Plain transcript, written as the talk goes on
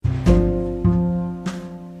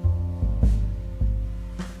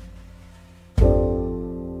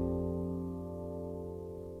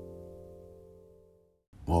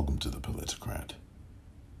Welcome to the Politicrat.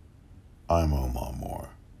 I'm Omar Moore.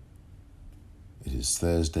 It is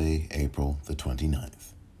Thursday, April the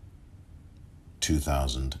 29th,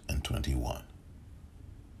 2021.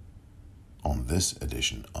 On this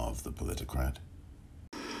edition of the Politicrat,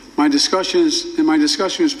 in my discussion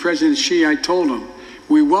with President Xi, I told him,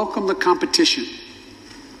 we welcome the competition.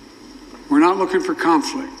 We're not looking for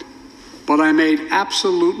conflict. But I made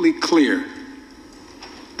absolutely clear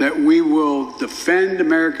that we will defend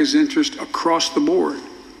America's interest across the board.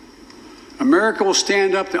 America will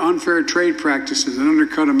stand up to unfair trade practices that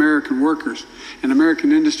undercut American workers and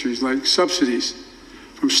American industries, like subsidies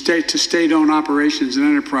from state to state-owned operations and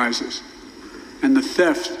enterprises, and the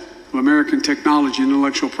theft of American technology and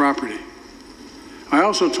intellectual property. I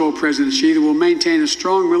also told President Xi that we'll maintain a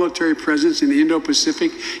strong military presence in the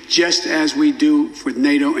Indo-Pacific, just as we do with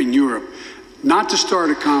NATO and Europe, not to start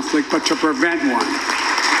a conflict, but to prevent one.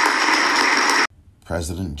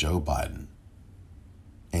 President Joe Biden,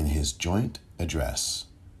 in his joint address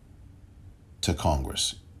to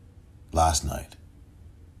Congress last night,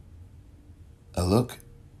 a look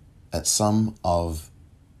at some of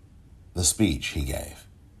the speech he gave,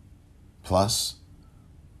 plus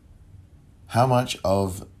how much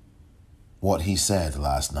of what he said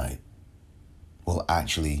last night will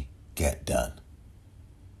actually get done.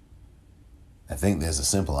 I think there's a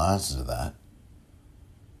simple answer to that.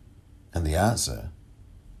 And the answer,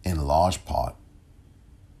 in large part,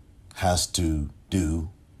 has to do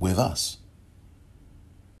with us.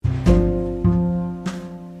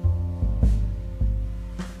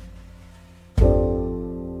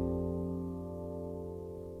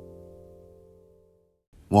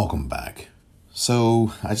 Welcome back.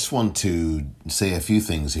 So I just want to say a few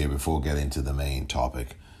things here before getting to the main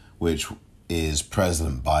topic, which is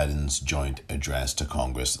President Biden's joint address to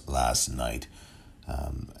Congress last night.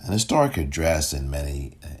 An historic address in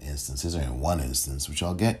many instances, or in one instance, which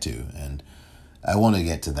I'll get to. And I want to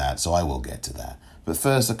get to that, so I will get to that. But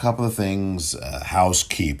first, a couple of things,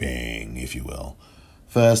 housekeeping, if you will.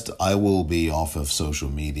 First, I will be off of social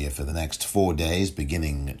media for the next 4 days,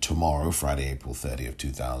 beginning tomorrow, Friday, April 30th,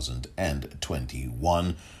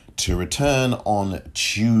 2021, to return on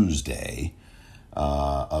Tuesday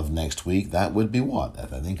of next week. That would be what?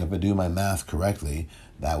 I think if I do my math correctly,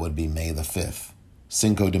 that would be May the 5th,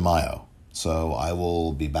 Cinco de Mayo. So I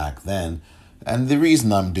will be back then. And the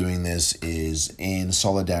reason I'm doing this is in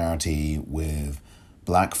solidarity with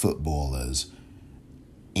black footballers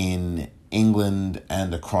in England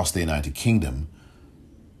and across the United Kingdom,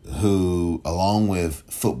 who, along with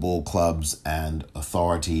football clubs and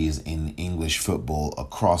authorities in English football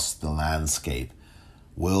across the landscape,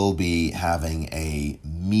 will be having a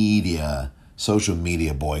social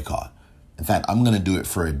media boycott. In fact, I'm going to do it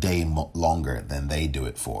for a day longer than they do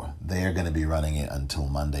it for. They are going to be running it until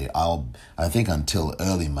Monday. I think until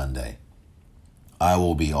early Monday. I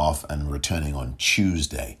will be off and returning on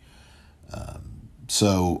Tuesday.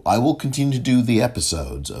 So I will continue to do the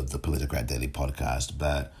episodes of the Politicrat Daily Podcast,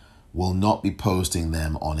 but will not be posting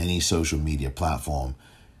them on any social media platform.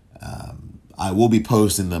 I will be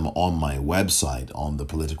posting them on my website on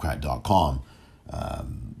thepoliticrat.com,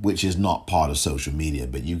 which is not part of social media,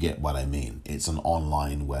 but you get what I mean. It's an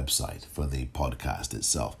online website for the podcast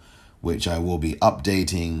itself, which I will be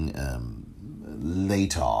updating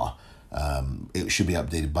later. It should be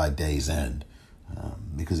updated by day's end,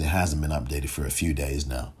 because it hasn't been updated for a few days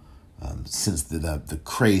now, since the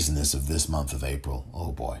craziness of this month of April.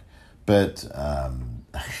 Oh boy. But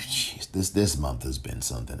geez, this month has been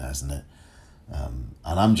something, hasn't it? And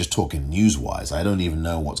I'm just talking news-wise. I don't even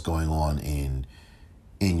know what's going on in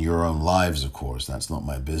your own lives, of course. That's not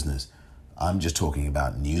my business. I'm just talking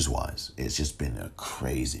about news-wise. It's just been a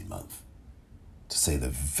crazy month, to say the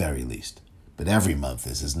very least. But every month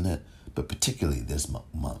is, isn't it? But particularly this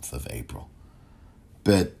month of April.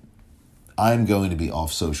 But I'm going to be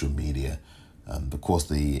off social media. Of course,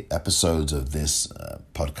 the episodes of this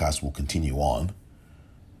podcast will continue on.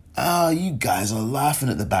 You guys are laughing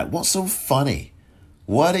at the back. What's so funny?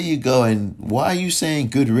 Why are you saying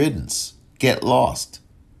good riddance? Get lost.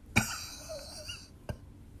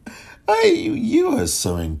 You are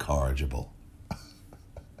so incorrigible.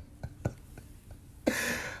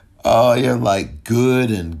 Oh, you're like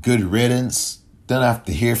good and good riddance. Don't have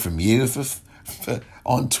to hear from you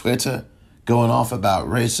on Twitter going off about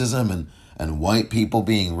racism and white people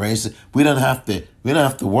being racist. We don't have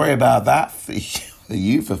to worry about that for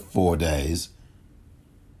you for 4 days.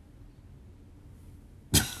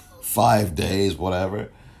 5 days, whatever.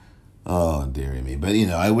 Oh, dearie me. But,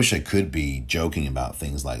 I wish I could be joking about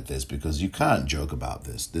things like this, because you can't joke about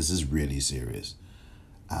this. This is really serious.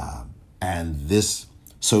 And this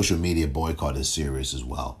social media boycott is serious as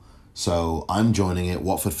well. So I'm joining it.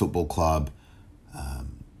 Watford Football Club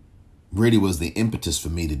really was the impetus for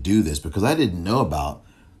me to do this, because I didn't know about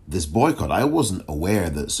this boycott. I wasn't aware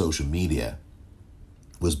that social media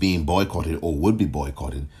was being boycotted or would be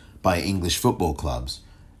boycotted by English football clubs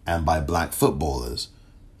and by black footballers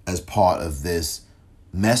as part of this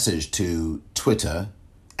message to Twitter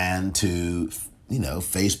and to,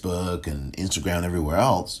 Facebook and Instagram and everywhere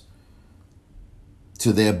else,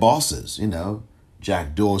 to their bosses,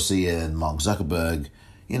 Jack Dorsey and Mark Zuckerberg,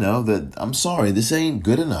 that I'm sorry, this ain't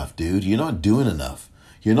good enough, dude. You're not doing enough.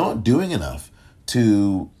 You're not doing enough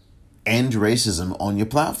to end racism on your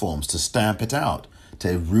platforms, to stamp it out,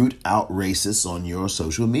 to root out racists on your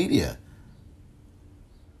social media.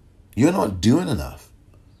 You're not doing enough.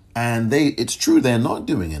 And it's true, they're not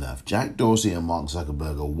doing enough. Jack Dorsey and Mark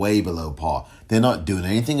Zuckerberg are way below par. They're not doing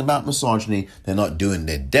anything about misogyny. They're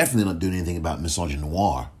definitely not doing anything about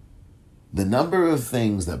misogynoir. The number of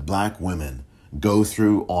things that black women go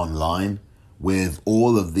through online with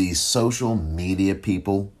all of these social media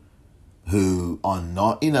people who are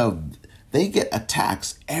not, they get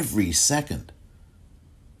attacks every second.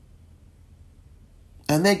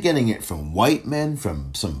 And they're getting it from white men,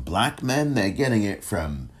 from some black men. They're getting it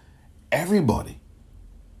from everybody.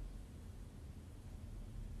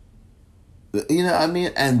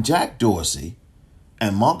 And Jack Dorsey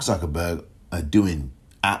and Mark Zuckerberg are doing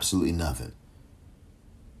absolutely nothing.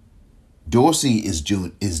 Dorsey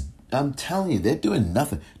I'm telling you, they're doing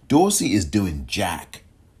nothing. Dorsey is doing jack.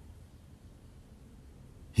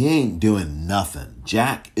 He ain't doing nothing.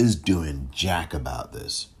 Jack is doing jack about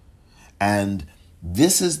this. And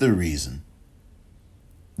this is the reason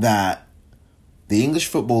that the English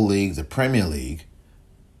Football League, the Premier League,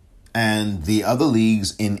 and the other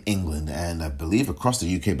leagues in England, and I believe across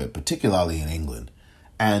the UK, but particularly in England,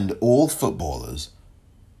 and all footballers,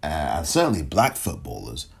 and certainly black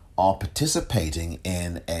footballers, are participating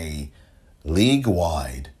in a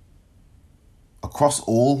league-wide, across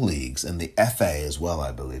all leagues, and the FA as well,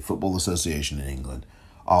 I believe, Football Association in England,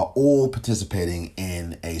 are all participating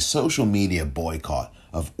in a social media boycott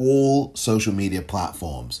of all social media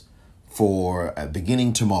platforms for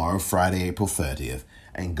beginning tomorrow, Friday, April 30th,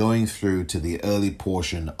 and going through to the early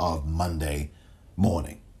portion of Monday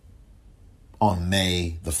morning on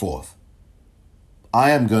May the 4th.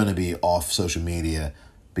 I am going to be off social media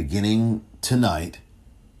beginning tonight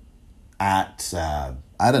at,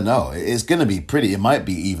 I don't know, it's going to be it might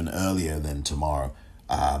be even earlier than tomorrow.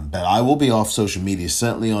 But I will be off social media,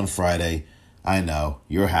 certainly on Friday. I know,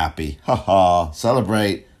 you're happy. Ha,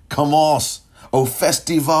 celebrate. Come on. Oh,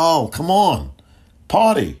 festival. Come on.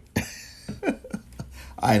 Party.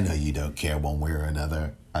 I know you don't care one way or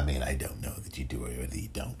another. I mean, I don't know that you do or that you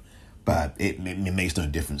don't. But it makes no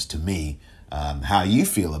difference to me how you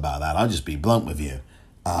feel about that. I'll just be blunt with you.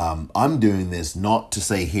 I'm doing this not to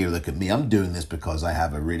say, here, look at me. I'm doing this because I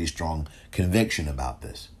have a really strong conviction about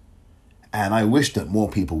this. And I wish that more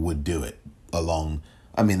people would do it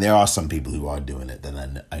there are some people who are doing it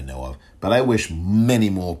that I know of, but I wish many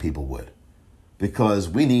more people would, because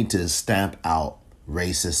we need to stamp out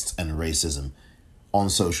racists and racism on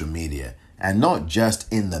social media, and not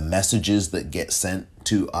just in the messages that get sent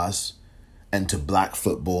to us and to black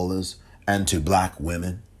footballers and to black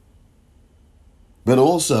women, but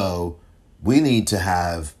also we need to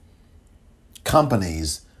have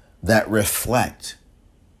companies that reflect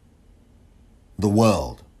the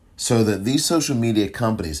world, so that these social media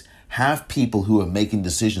companies have people who are making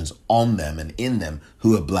decisions on them and in them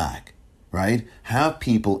who are black, right? Have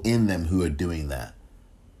people in them who are doing that,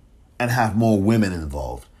 and have more women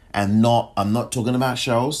involved. And I'm not talking about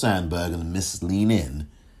Sheryl Sandberg and Miss Lean In.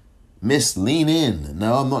 Miss Lean In.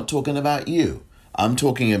 No, I'm not talking about you. I'm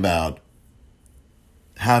talking about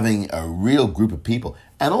having a real group of people,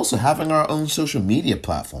 and also having our own social media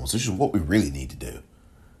platforms, which is what we really need to do.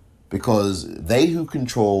 Because they who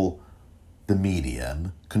control the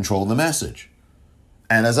medium control the message.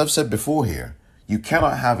 And as I've said before here, you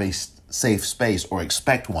cannot have a safe space or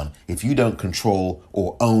expect one if you don't control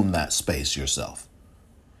or own that space yourself.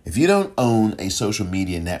 If you don't own a social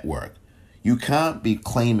media network, you can't be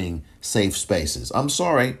claiming safe spaces. I'm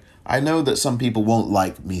sorry. I know that some people won't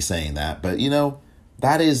like me saying that, but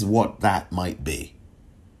that is what that might be.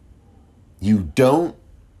 You don't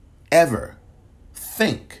ever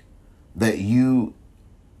think that you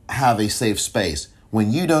have a safe space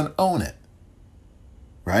when you don't own it,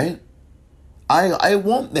 right? I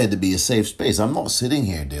want there to be a safe space. I'm not sitting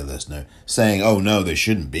here, dear listener, saying, oh no, there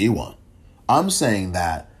shouldn't be one. I'm saying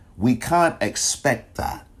that we can't expect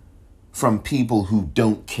that from people who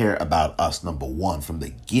don't care about us, number one, from the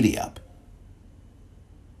giddy up.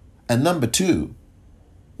 And number two,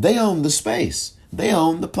 they own the space. They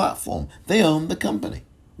own the platform. They own the company.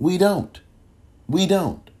 We don't. We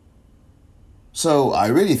don't. So I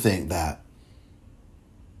really think that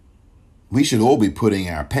we should all be putting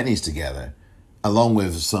our pennies together, along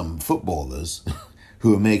with some footballers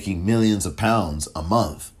who are making millions of pounds a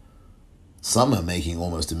month. Some are making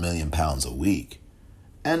almost £1 million a week.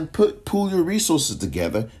 And pool your resources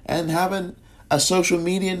together and have a social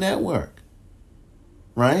media network,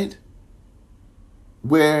 right?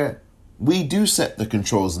 Where we do set the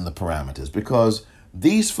controls and the parameters, because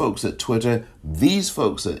these folks at Twitter, these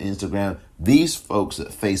folks at Instagram, these folks at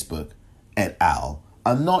Facebook et al.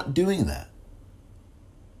 Are not doing that.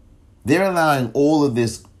 They're allowing all of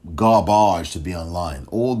this garbage to be online,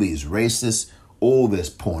 all these racists, all this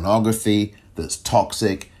pornography that's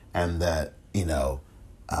toxic and that,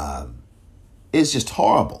 it's just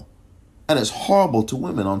horrible. And it's horrible to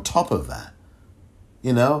women on top of that.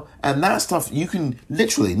 And that stuff you can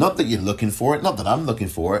literally, not that you're looking for it, not that I'm looking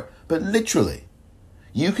for it, but literally,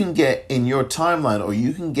 you can get in your timeline, or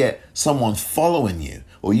you can get someone following you,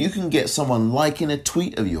 or you can get someone liking a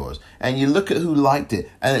tweet of yours, and you look at who liked it,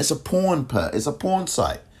 and it's a porn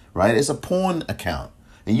site, right? It's a porn account.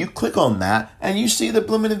 And you click on that, and you see the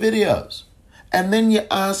blooming videos. And then you're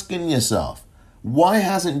asking yourself, why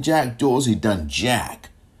hasn't Jack Dorsey done jack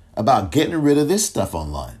about getting rid of this stuff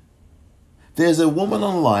online? There's a woman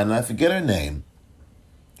online, and I forget her name,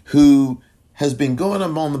 who has been going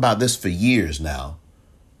on about this for years now.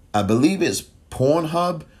 I believe it's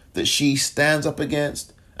Pornhub that she stands up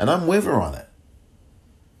against, and I'm with her on it.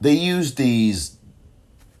 They use these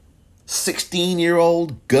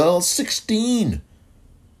 16-year-old girls, 16.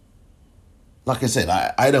 Like I said,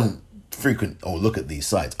 I don't frequent or look at these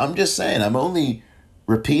sites. I'm just saying, I'm only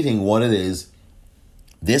repeating what it is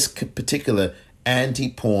this particular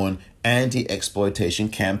anti-porn, anti-exploitation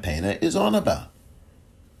campaigner is on about.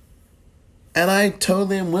 And I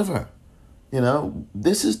totally am with her.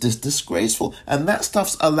 This is just disgraceful. And that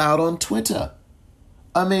stuff's allowed on Twitter.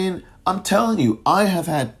 I mean, I'm telling you, I have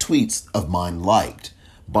had tweets of mine liked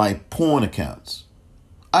by porn accounts.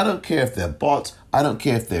 I don't care if they're bots. I don't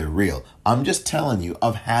care if they're real. I'm just telling you,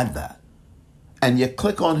 I've had that. And you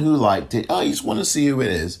click on who liked it. Oh, you just want to see who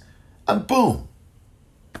it is. And boom,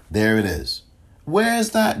 there it is. Where's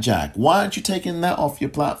that, Jack? Why aren't you taking that off your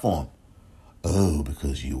platform? Oh,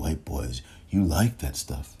 because you white boys, you like that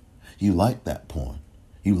stuff. You like that porn.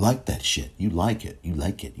 You like that shit. You like it. You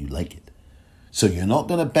like it. You like it. So you're not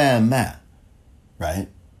going to ban that, right?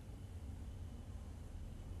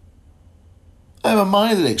 Never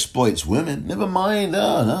mind it exploits women. Never mind.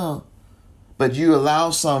 Oh, no. But you allow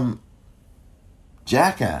some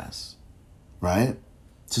jackass, right,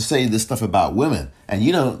 to say this stuff about women, and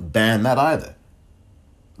you don't ban that either.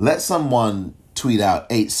 Let someone tweet out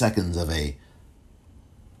 8 seconds of a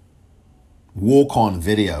walk-on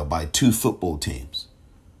video by 2 football teams,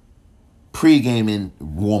 pre-game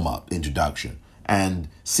warm-up introduction, and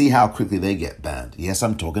see how quickly they get banned. Yes,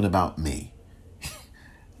 I'm talking about me.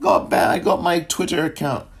 Got banned. I got my Twitter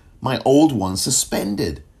account, my old one,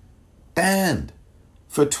 suspended, banned,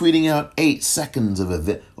 for tweeting out 8 seconds of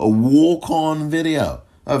a walk-on video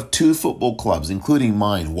of 2 football clubs, including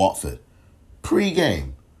mine, Watford,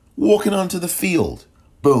 pre-game, walking onto the field.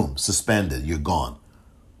 Boom, suspended. You're gone.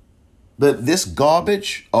 But this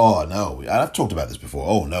garbage, oh no, I've talked about this before.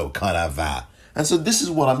 Oh no, can't have that. And so this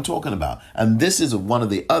is what I'm talking about. And this is one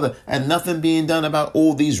of the other, and nothing being done about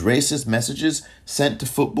all these racist messages sent to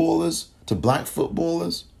footballers, to black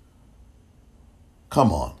footballers.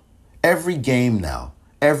 Come on. Every game now,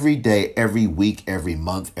 every day, every week, every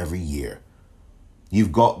month, every year,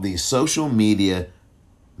 you've got these social media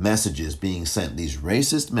messages being sent, these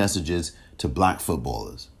racist messages to black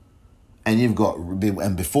footballers. And you've got,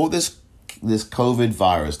 and before this COVID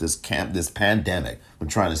virus, this pandemic, I'm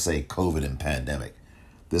trying to say COVID and pandemic.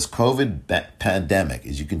 This COVID pandemic,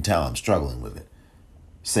 as you can tell, I'm struggling with it,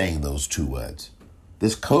 saying those 2 words.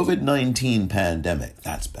 This COVID-19 pandemic,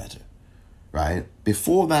 that's better, right?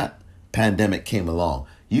 Before that pandemic came along,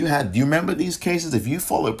 do you remember these cases? If you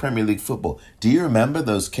follow Premier League football, do you remember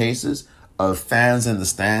those cases of fans in the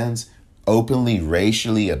stands openly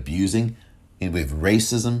racially abusing, and with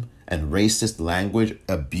racism and racist language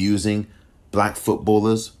abusing black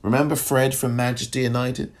footballers? Remember Fred from Manchester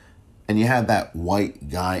United? And you had that white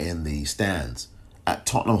guy in the stands at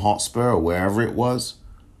Tottenham Hotspur or wherever it was,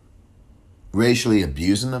 racially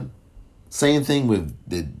abusing them. Same thing with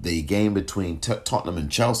the game between Tottenham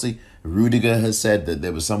and Chelsea. Rudiger has said that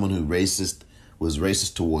there was someone who was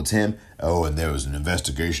racist towards him. Oh, and there was an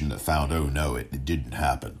investigation that found, oh no, it didn't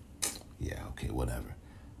happen. Yeah, okay, whatever.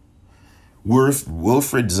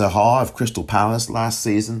 Wilfried Zaha of Crystal Palace last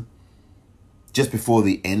season, just before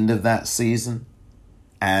the end of that season,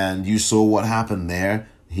 and you saw what happened there.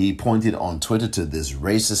 He pointed on Twitter to this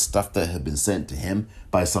racist stuff that had been sent to him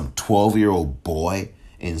by some 12-year-old boy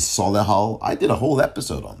in Solihull. I did a whole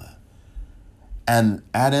episode on that. And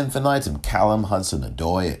ad infinitum, Callum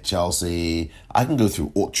Hudson-Odoi at Chelsea. I can go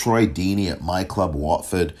through Troy Deeney at my club,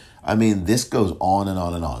 Watford. I mean, this goes on and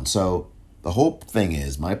on and on. So the whole thing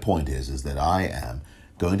is, my point is that I am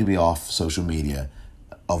going to be off social media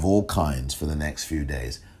of all kinds for the next few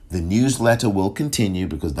days. The newsletter will continue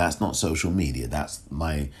because that's not social media. That's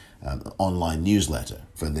my online newsletter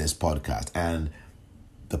for this podcast. And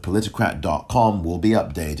thepolitocrat.com will be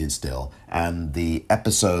updated still. And the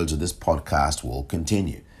episodes of this podcast will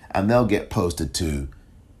continue. And they'll get posted to,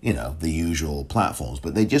 the usual platforms.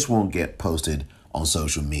 But they just won't get posted on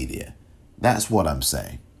social media. That's what I'm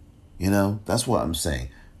saying. That's what I'm saying.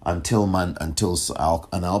 I'll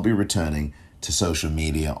be returning to social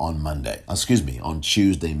media on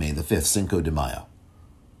Tuesday, May the 5th, Cinco de Mayo.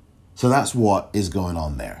 So that's what is going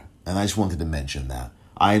on there. And I just wanted to mention that.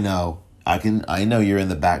 I know you're in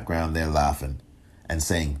the background there laughing and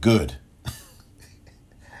saying, good.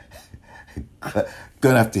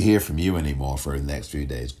 Don't have to hear from you anymore for the next few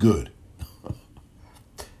days. Good.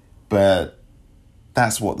 But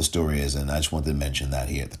that's what the story is, and I just wanted to mention that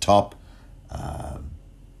here at the top.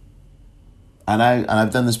 And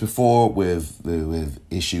I've done this before with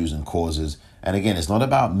issues and causes. And again, it's not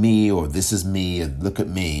about me or this is me and look at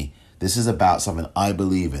me. This is about something I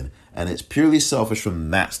believe in. And it's purely selfish from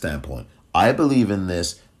that standpoint. I believe in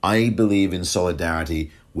this. I believe in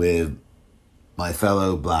solidarity with my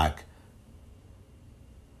fellow black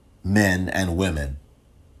men and women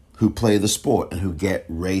who play the sport and who get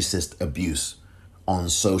racist abuse on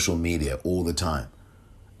social media all the time.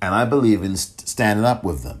 And I believe in standing up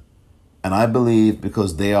with them. And I believe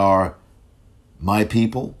because they are my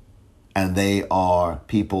people and they are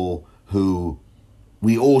people who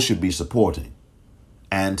we all should be supporting.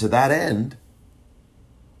 And to that end,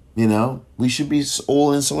 we should be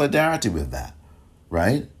all in solidarity with that,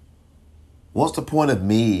 right? What's the point of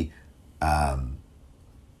me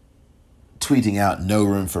tweeting out no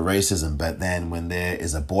room for racism, but then when there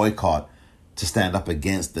is a boycott to stand up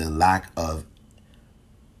against the lack of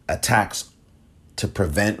attacks to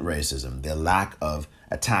prevent racism, the lack of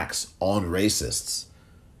attacks on racists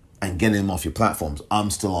and getting them off your platforms,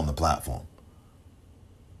 I'm still on the platform.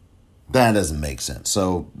 That doesn't make sense.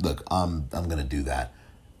 So look, I'm going to do that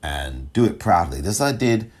and do it proudly. This I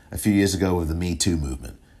did a few years ago with the Me Too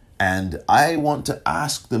movement. And I want to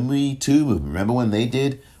ask the Me Too movement. Remember when they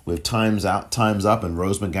did with Time's Up and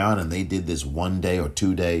Rose McGowan, and they did this 1 day or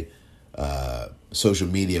 2 day social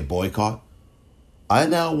media boycott? I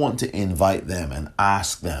now want to invite them and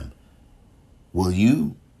ask them, will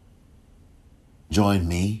you join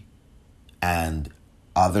me and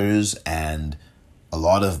others and a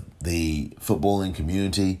lot of the footballing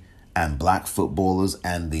community and black footballers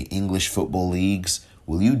and the English football leagues?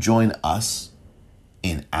 Will you join us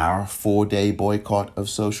in our 4-day boycott of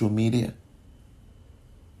social media?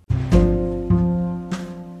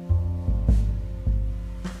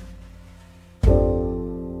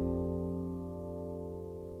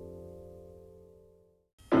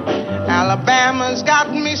 Alabama's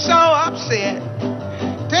got me so upset.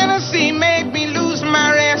 Tennessee made me lose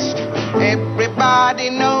my rest. Everybody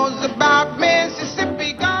knows about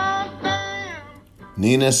Mississippi, goddamn.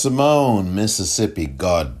 Nina Simone, Mississippi,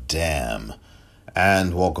 goddamn.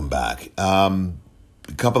 And welcome back. A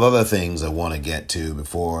couple other things I want to get to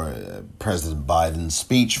before President Biden's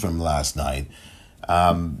speech from last night.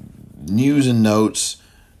 News and notes.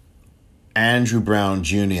 Andrew Brown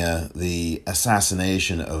Jr., the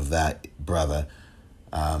assassination of that brother,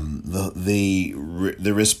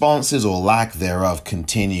 the responses or lack thereof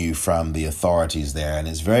continue from the authorities there. And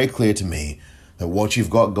it's very clear to me that what you've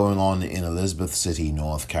got going on in Elizabeth City,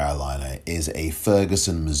 North Carolina, is a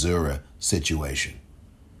Ferguson, Missouri situation.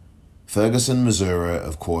 Ferguson, Missouri,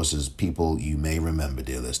 of course, as people you may remember,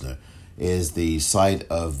 dear listener, is the site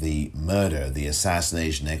of the murder, the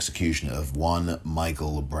assassination, execution of one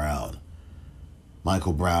Michael Brown.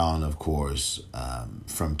 Michael Brown, of course,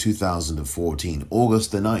 from 2014,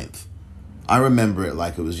 August the 9th. I remember it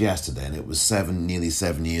like it was yesterday, and it was nearly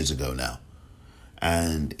 7 years ago now.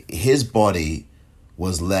 And his body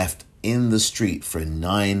was left in the street for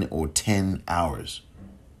 9 or 10 hours.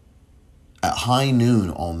 At high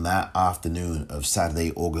noon on that afternoon of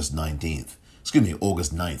Saturday, August 9th,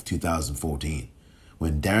 2014,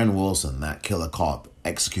 when Darren Wilson, that killer cop,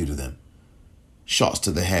 executed him. Shots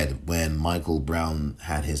to the head when Michael Brown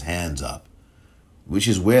had his hands up. which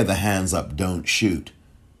is where the hands up, don't shoot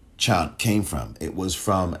chant came from. It was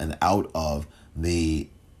from and out of the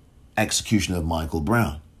execution of Michael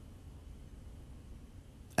Brown.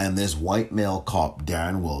 And this white male cop,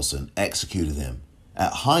 Darren Wilson, executed him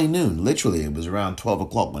at high noon. Literally, it was around 12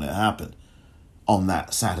 o'clock when it happened on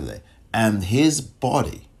that Saturday. And his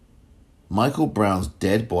body, Michael Brown's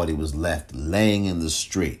dead body, was left laying in the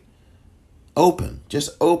street. Open, just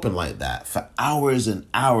open like that for hours and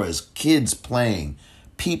hours. Kids playing,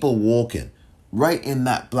 people walking, right in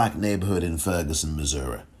that black neighborhood in Ferguson,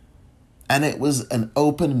 Missouri. And it was an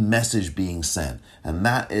open message being sent. And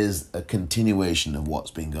that is a continuation of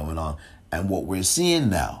what's been going on and what we're seeing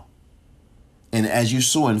now. And as you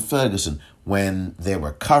saw in Ferguson, when there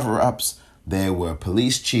were cover-ups, there were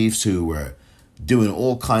police chiefs who were doing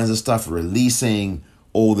all kinds of stuff, releasing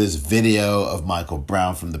all this video of Michael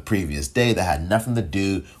Brown from the previous day that had nothing to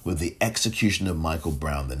do with the execution of Michael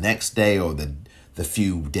Brown the next day or the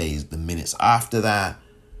few days, the minutes after that,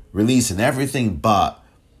 releasing everything but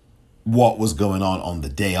what was going on the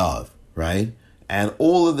day of, right? And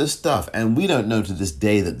all of this stuff. And we don't know to this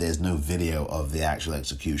day that there's no video of the actual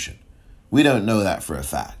execution. We don't know that for a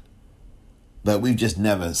fact. But we've just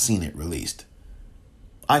never seen it released.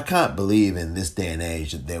 I can't believe in this day and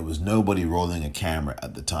age that there was nobody rolling a camera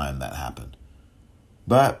at the time that happened.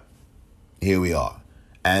 But here we are.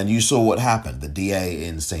 And you saw what happened. The DA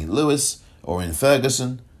in St. Louis or in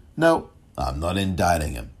Ferguson. No, I'm not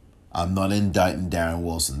indicting him. I'm not indicting Darren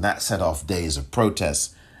Wilson. That set off days of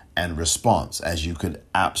protests and response, as you could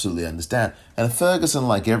absolutely understand. And Ferguson,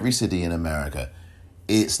 like every city in America,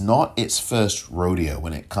 it's not its first rodeo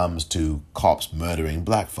when it comes to cops murdering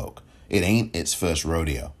black folk. It ain't its first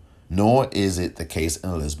rodeo, nor is it the case in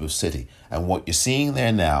Elizabeth City. And what you're seeing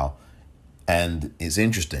there now, and it's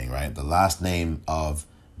interesting, right? The last name of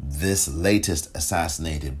this latest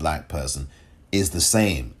assassinated black person is the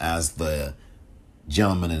same as the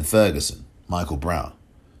gentleman in Ferguson, Michael Brown.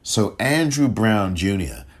 So Andrew Brown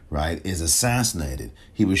Jr., right, is assassinated.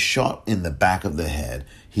 He was shot in the back of the head.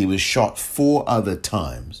 He was shot 4 other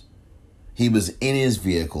times. He was in his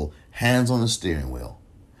vehicle, hands on the steering wheel.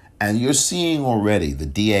 And you're seeing already the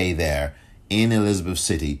DA there in Elizabeth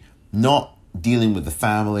City not dealing with the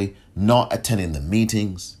family, not attending the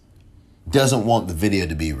meetings, doesn't want the video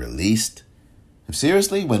to be released.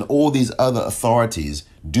 Seriously, when all these other authorities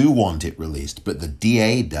do want it released, but the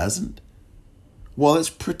DA doesn't? Well, it's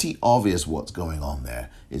pretty obvious what's going on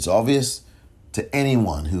there. It's obvious to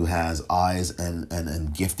anyone who has eyes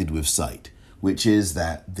and gifted with sight, which is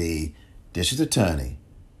that the district attorney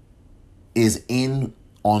is in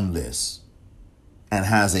on this and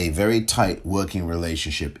has a very tight working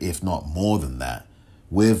relationship, if not more than that,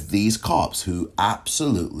 with these cops who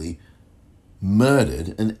absolutely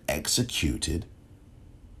murdered and executed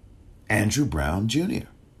Andrew Brown Jr.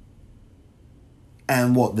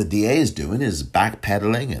 And what the DA is doing is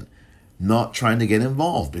backpedaling and not trying to get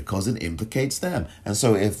involved because it implicates them. And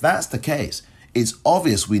so if that's the case, it's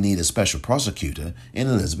obvious we need a special prosecutor in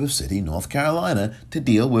Elizabeth City, North Carolina, to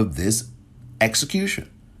deal with this execution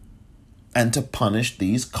and to punish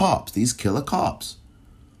these cops, these killer cops.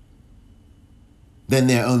 Then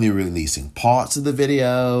they're only releasing parts of the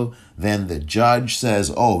video. Then the judge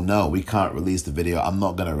says, oh, no, we can't release the video. I'm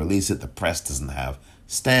not going to release it. The press doesn't have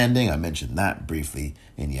standing. I mentioned that briefly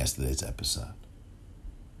in yesterday's episode.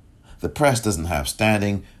 The press doesn't have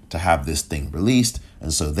standing to have this thing released.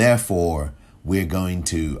 And so therefore,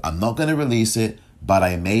 I'm not going to release it, but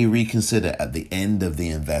I may reconsider at the end of the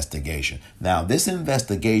investigation. Now, this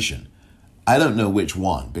investigation, I don't know which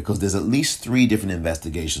one, because there's at least 3 different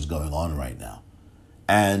investigations going on right now.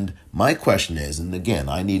 And my question is, and again,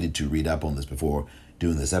 I needed to read up on this before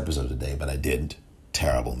doing this episode today, but I didn't.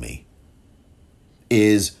 Terrible me.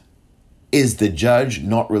 Is the judge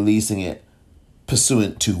not releasing it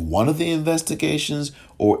pursuant to one of the investigations,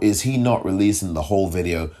 or is he not releasing the whole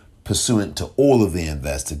video pursuant to all of the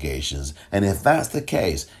investigations? And if that's the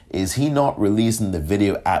case, is he not releasing the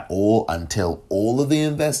video at all until all of the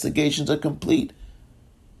investigations are complete?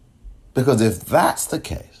 Because if that's the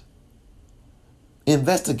case,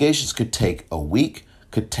 investigations could take a week,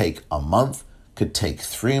 could take a month, could take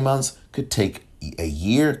 3 months, could take a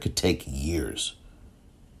year, could take years.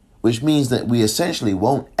 Which means that we essentially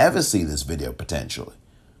won't ever see this video potentially.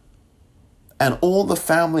 And all the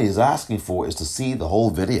family is asking for is to see the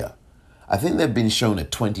whole video. I think they've been shown a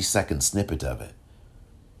 20-second snippet of it,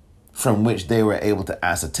 from which they were able to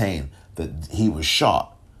ascertain that he was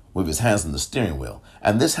shot with his hands on the steering wheel.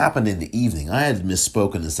 And this happened in the evening. I had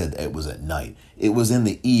misspoken and said it was at night. It was in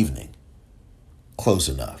the evening. Close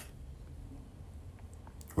enough.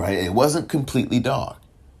 Right? It wasn't completely dark.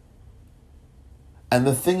 And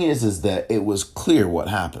the thing is that it was clear what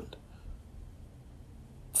happened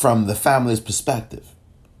from the family's perspective.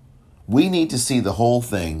 We need to see the whole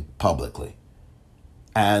thing publicly.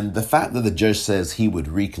 And the fact that the judge says he would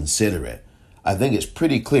reconsider it, I think it's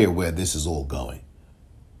pretty clear where this is all going.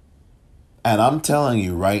 And I'm telling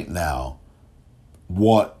you right now,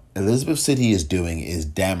 what Elizabeth City is doing is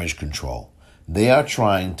damage control. They are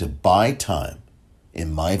trying to buy time,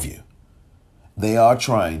 in my view. They are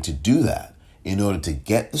trying to do that in order to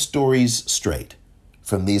get the stories straight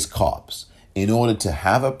from these cops, in order to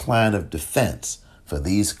have a plan of defense for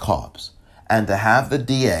these cops, and to have the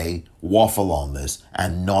DA waffle on this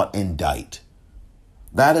and not indict.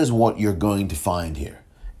 That is what you're going to find here.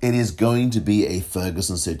 It is going to be a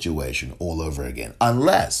Ferguson situation all over again,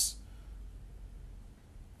 unless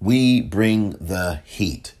we bring the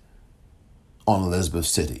heat on Elizabeth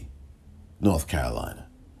City, North Carolina.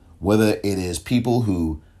 Whether it is people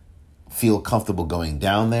who feel comfortable going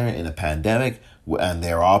down there in a pandemic, and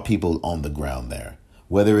there are people on the ground there.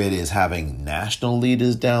 Whether it is having national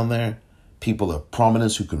leaders down there, people of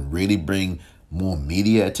prominence who can really bring more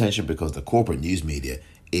media attention, because the corporate news media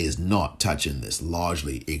is not touching this,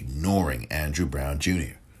 largely ignoring Andrew Brown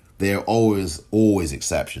Jr. There are always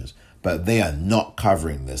exceptions, but they are not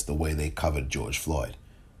covering this the way they covered George Floyd.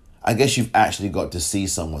 I guess you've actually got to see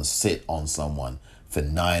someone sit on someone for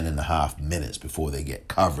 9.5 minutes before they get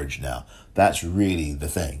coverage now. That's really the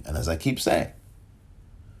thing. And as I keep saying,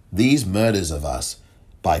 these murders of us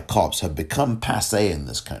by cops have become passé in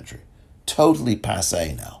this country. Totally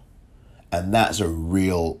passé now. And that's a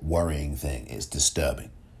real worrying thing. It's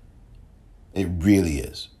disturbing. It really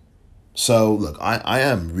is. So, look, I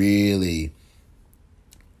am really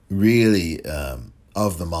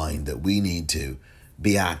of the mind that we need to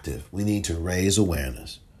be active. We need to raise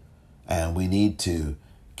awareness. And we need to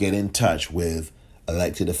get in touch with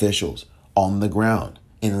elected officials on the ground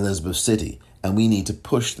in Elizabeth City. And we need to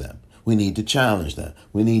push them. We need to challenge them.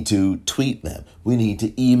 We need to tweet them. We need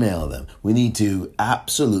to email them. We need to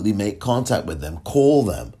absolutely make contact with them. Call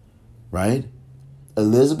them, right?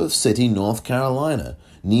 Elizabeth City, North Carolina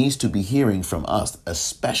needs to be hearing from us,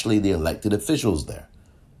 especially the elected officials there.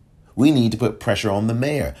 We need to put pressure on the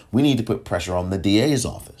mayor. We need to put pressure on the DA's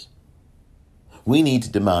office. We need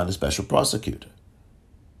to demand a special prosecutor.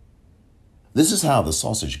 This is how the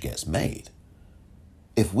sausage gets made.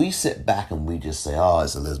 If we sit back and we just say, oh,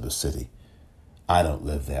 it's Elizabeth City. I don't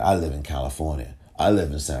live there. I live in California. I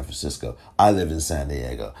live in San Francisco. I live in San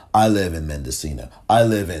Diego. I live in Mendocino. I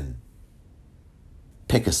live in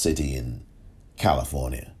pick a city in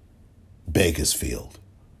California. Bakersfield.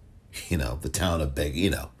 The town of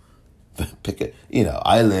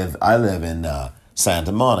I live in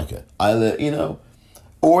Santa Monica. I live,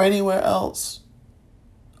 or anywhere else.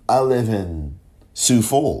 I live in Sioux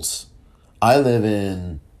Falls. I live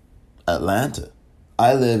in Atlanta.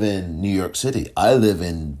 I live in New York City. I live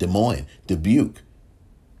in Des Moines, Dubuque,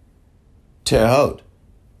 Terre Haute,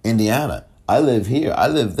 Indiana. I live here. I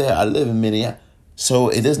live there. I live in Minneapolis. So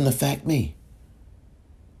it doesn't affect me.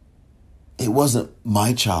 It wasn't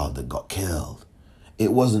my child that got killed.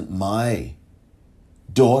 It wasn't my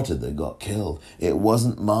daughter that got killed. It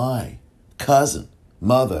wasn't my cousin,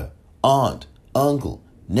 mother, aunt, uncle,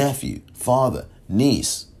 nephew, father,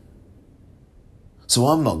 niece. So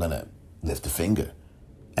I'm not going to lift a finger.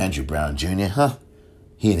 Andrew Brown Jr.,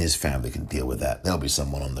 he and his family can deal with that. There'll be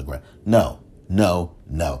someone on the ground. No.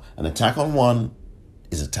 An attack on one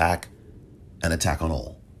is an attack on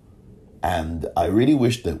all. And I really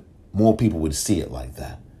wish that more people would see it like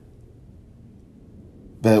that.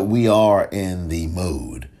 But we are in the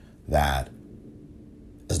mode that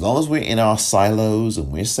as long as we're in our silos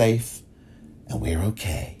and we're safe and we're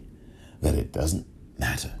okay, that it doesn't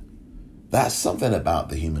matter. That's something about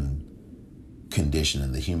the human condition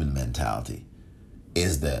and the human mentality,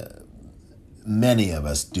 is that many of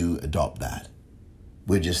us do adopt that.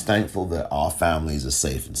 We're just thankful that our families are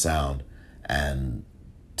safe and sound, and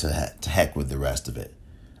to heck with the rest of it.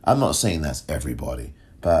 I'm not saying that's everybody,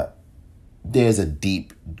 but there's a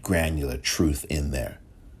deep, granular truth in there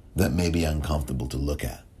that may be uncomfortable to look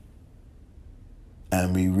at.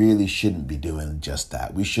 And we really shouldn't be doing just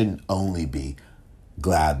that. We shouldn't only be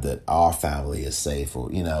glad that our family is safe, or,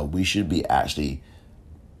 we should be actually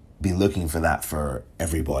be looking for that for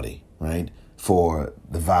everybody, right? For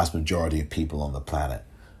the vast majority of people on the planet,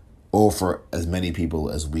 or for as many people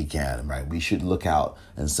as we can, right? We should look out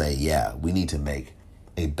and say, yeah, we need to make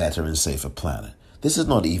a better and safer planet. This is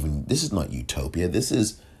not utopia. This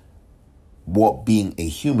is what being a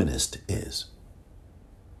humanist is,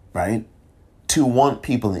 right? to want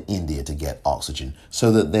people in India to get oxygen so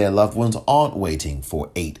that their loved ones aren't waiting for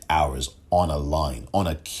 8 hours on a line, on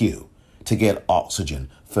a queue, to get oxygen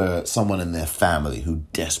for someone in their family who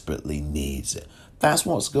desperately needs it. That's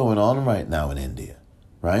what's going on right now in India,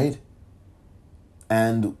 right?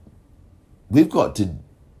 And we've got to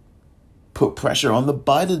put pressure on the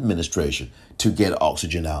Biden administration to get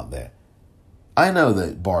oxygen out there. I know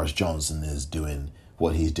that Boris Johnson is doing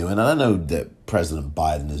what he's doing, and I know that President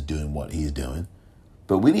Biden is doing what he's doing,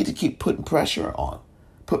 but we need to keep putting pressure on.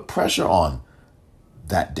 Put pressure on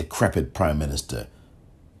that decrepit prime minister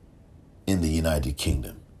in the United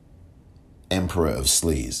Kingdom, Emperor of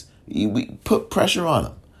Sleaze. We put pressure on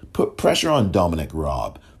him. Put pressure on Dominic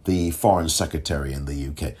Raab, the Foreign Secretary in the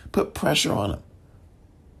UK. Put pressure on him.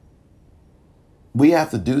 We have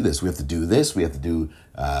to do this. We have to do this. We have to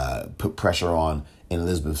put pressure on in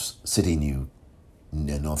Elizabeth City,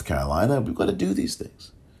 North Carolina. We've got to do these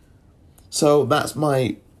things. So that's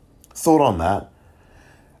my thought on that.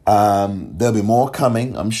 There'll be more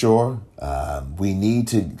coming, I'm sure. We need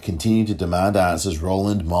to continue to demand answers.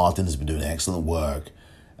 Roland Martin has been doing excellent work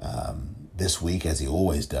this week, as he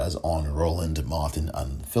always does, on Roland Martin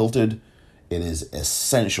Unfiltered. It is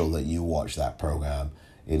essential that you watch that program.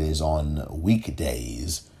 It is on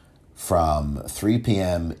weekdays from 3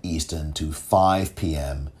 p.m. Eastern to 5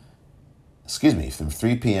 p.m. From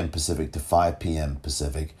 3 p.m. Pacific to 5 p.m.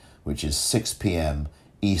 Pacific, which is 6 p.m.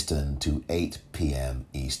 Eastern to 8 p.m.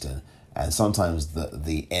 Eastern. And sometimes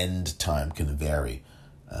the end time can vary.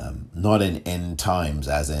 Not in end times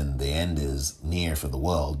as in the end is near for the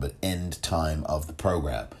world, but end time of the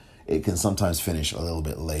program. It can sometimes finish a little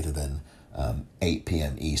bit later than 8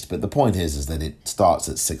 p.m. East. But the point is that it starts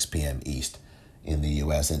at 6 p.m. East in the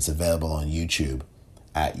US. And it's available on YouTube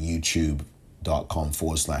at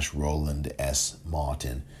youtube.com/Roland S.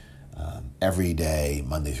 Martin every day,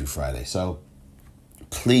 Monday through Friday. So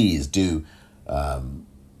please do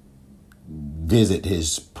visit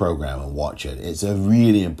his program and watch it. It's a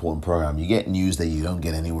really important program. You get news that you don't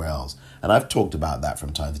get anywhere else. And I've talked about that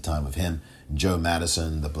from time to time with him, Joe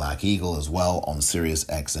Madison, the Black Eagle as well on Sirius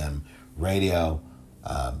XM radio.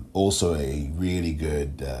 Also a really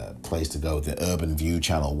good place to go. The Urban View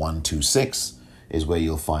channel 126 is where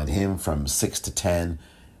you'll find him from 6 to 10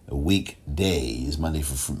 weekdays, Monday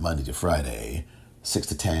to Friday, 6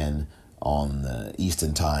 to 10 on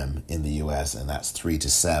Eastern time in the US, and that's 3 to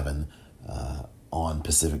 7 on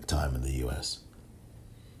Pacific time in the US.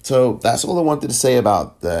 So that's all I wanted to say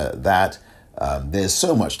about that. There's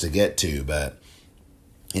so much to get to, but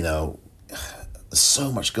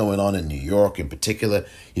so much going on in New York in particular.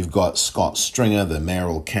 You've got Scott Stringer, the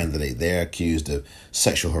mayoral candidate there, accused of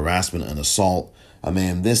sexual harassment and assault. I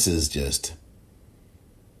mean, this is just...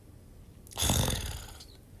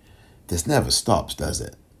 This never stops, does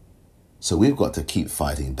it? So we've got to keep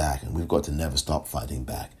fighting back, and we've got to never stop fighting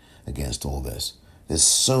back against all this. There's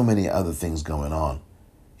so many other things going on.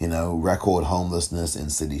 Record homelessness in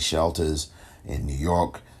city shelters in New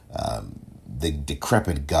York. The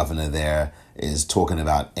decrepit governor there is talking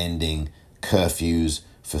about ending curfews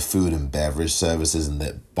for food and beverage services, and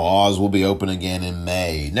that bars will be open again in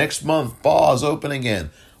May. Next month, bars open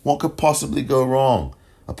again. What could possibly go wrong?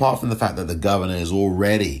 Apart from the fact that the governor is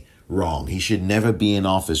already wrong. He should never be in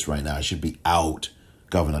office right now. He should be out,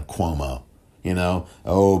 Governor Cuomo.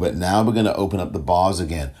 But now we're going to open up the bars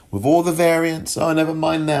again with all the variants. Oh, never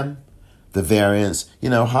mind them. The variants,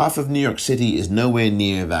 half of New York City is nowhere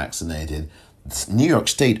near vaccinated. New York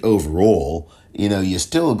State overall, you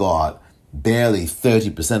still got barely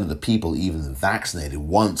 30% of the people even vaccinated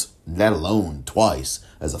once, let alone twice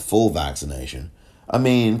as a full vaccination. I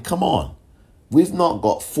mean, come on. We've not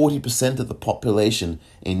got 40% of the population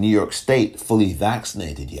in New York State fully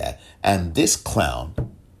vaccinated yet. And this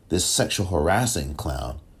clown, this sexual harassing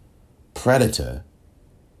clown, predator,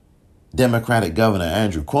 Democratic Governor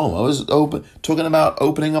Andrew Cuomo is talking about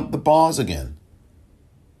opening up the bars again.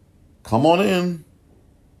 Come on in.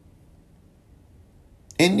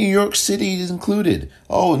 In New York City is included.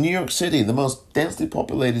 Oh, New York City, the most densely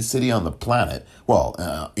populated city on the planet. Well,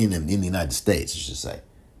 in the United States, I should say.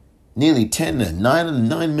 Nearly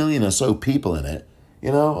 9 million or so people in it.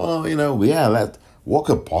 What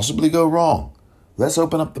could possibly go wrong? Let's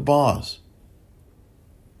open up the bars.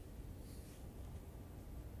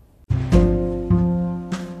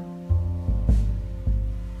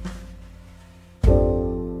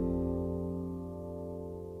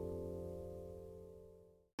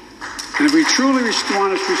 And if we truly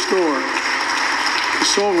want to restore the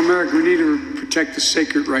soul of America, we need to protect the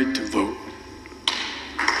sacred right to vote.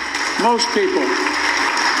 Most people –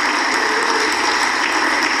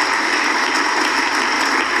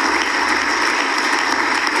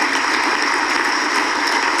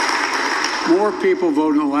 More people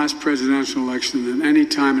voted in the last presidential election than any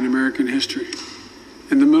time in American history,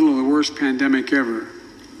 in the middle of the worst pandemic ever.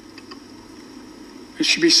 It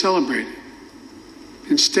should be celebrated.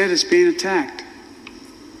 Instead, it's being attacked.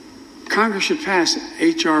 Congress should pass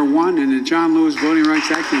H.R. 1 and the John Lewis Voting Rights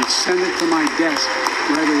Act and send it to my desk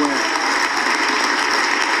right away.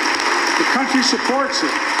 The country supports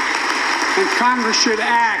it, and Congress should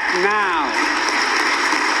act now.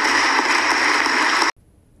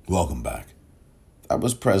 Welcome back. That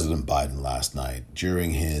was President Biden last night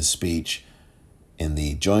during his speech in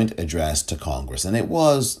the joint address to Congress. And it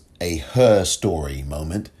was a her story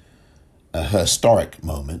moment, a historic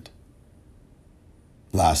moment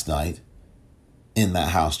last night in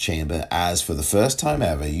that House chamber, as for the first time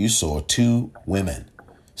ever, you saw two women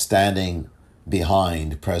standing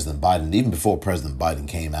behind President Biden. Even before President Biden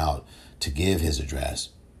came out to give his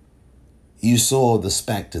address, you saw the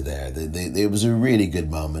specter there. It was a really good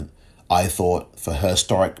moment, I thought, for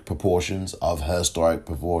historic proportions of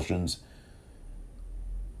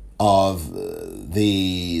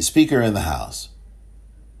the Speaker in the House,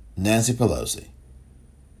 Nancy Pelosi,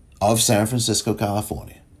 of San Francisco,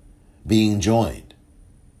 California, being joined,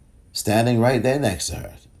 standing right there next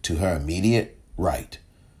to her immediate right,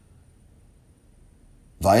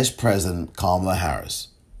 Vice President Kamala Harris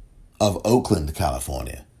of Oakland,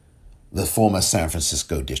 California, the former San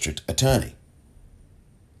Francisco District Attorney,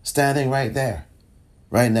 standing right there,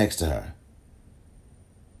 right next to her.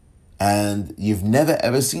 And you've never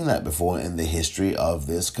ever seen that before in the history of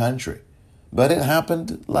this country. But it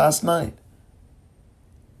happened last night.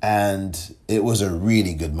 And it was a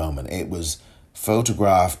really good moment. It was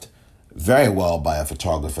photographed very well by a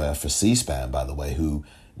photographer for C-SPAN, by the way, who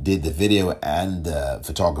did the video and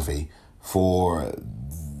photography for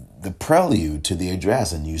the prelude to the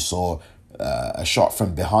address. And you saw a shot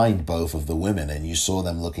from behind both of the women, and you saw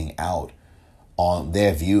them looking out on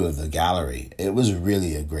their view of the gallery. It was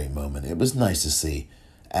really a great moment. It was nice to see,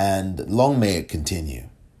 and long may it continue.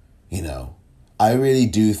 You know, I really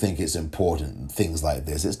do think it's important, things like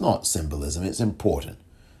this. It's not symbolism, it's important.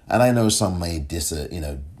 And I know some may dismiss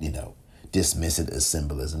it as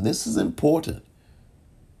symbolism. This is important.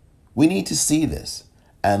 We need to see this,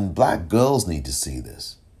 and black girls need to see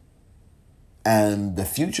this. And the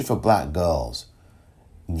future for black girls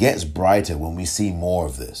gets brighter when we see more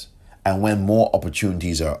of this, and when more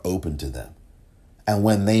opportunities are open to them, and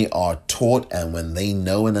when they are taught, and when they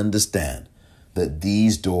know and understand that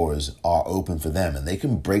these doors are open for them, and they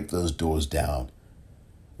can break those doors down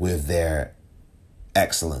with their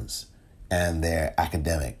excellence and their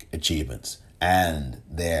academic achievements and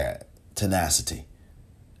their tenacity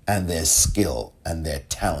and their skill and their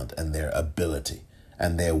talent and their ability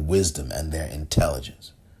and their wisdom and their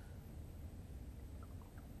intelligence.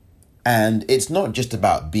 And it's not just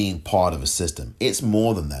about being part of a system. It's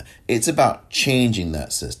more than that. It's about changing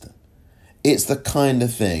that system. It's the kind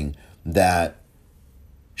of thing that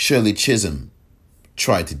Shirley Chisholm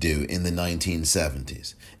tried to do in the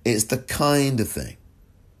 1970s. It's the kind of thing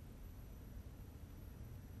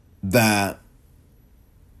that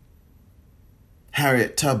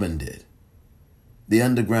Harriet Tubman did. The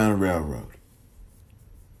Underground Railroad.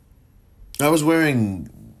 I was wearing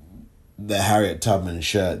the Harriet Tubman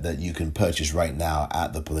shirt that you can purchase right now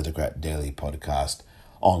at the Politicrat Daily Podcast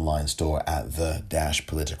online store at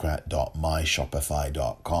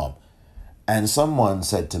the-politicrat.myshopify.com. And someone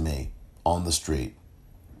said to me on the street,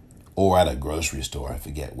 or at a grocery store, I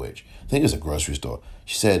forget which, I think it was a grocery store,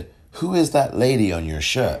 she said, "Who is that lady on your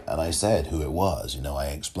shirt?" And I said who it was. I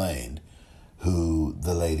explained who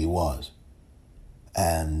the lady was.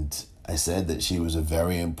 And I said that she was a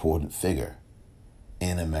very important figure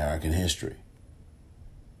in American history.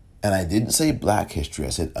 And I didn't say black history, I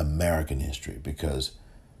said American history, because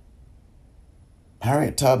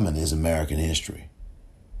Harriet Tubman is American history.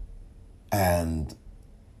 And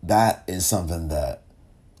that is something that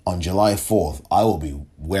on July 4th, I will be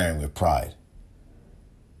wearing with pride.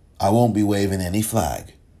 I won't be waving any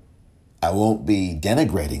flag. I won't be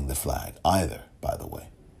denigrating the flag either, by the way.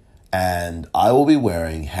 And I will be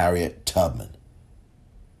wearing Harriet Tubman.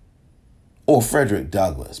 Or Frederick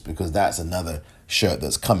Douglass, because that's another shirt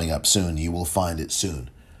that's coming up soon. You will find it soon.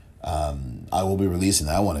 I will be releasing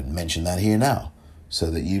that. I want to mention that here now so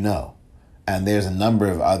that you know. And there's a number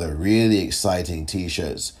of other really exciting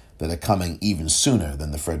T-shirts that are coming even sooner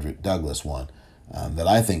than the Frederick Douglass one that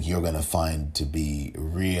I think you're going to find to be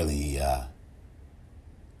really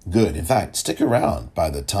good. In fact, stick around. By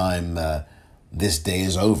the time this day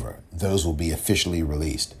is over, those will be officially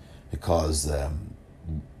released, because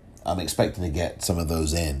I'm expecting to get some of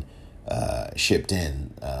those shipped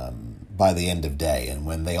in by the end of day. And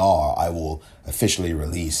when they are, I will officially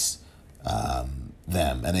release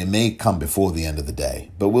them. And it may come before the end of the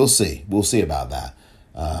day, but we'll see. We'll see about that.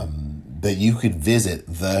 But you could visit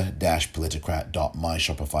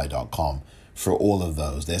the-politicrat.myshopify.com for all of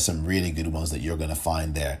those. There's some really good ones that you're going to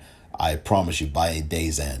find there. I promise you, by a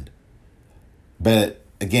day's end. But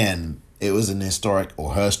again, it was an historic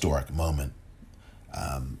moment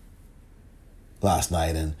last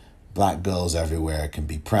night, and black girls everywhere can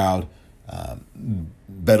be proud.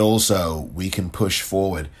 But also we can push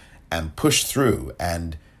forward and push through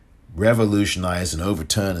and revolutionize and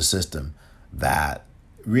overturn a system that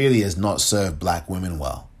really has not served black women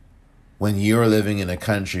well. When you're living in a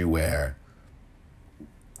country where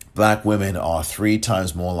black women are 3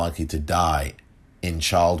 times more likely to die in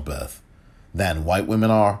childbirth than white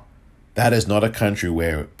women are, that is not a country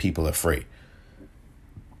where people are free.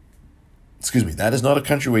 That is not a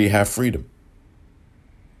country where you have freedom.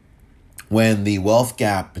 When the wealth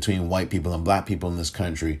gap between white people and black people in this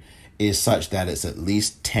country is such that it's at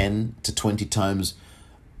least 10 to 20 times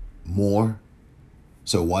more.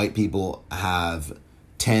 So white people have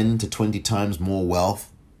 10 to 20 times more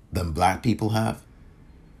wealth than black people have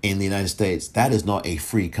in the United States. That is not a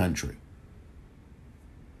free country.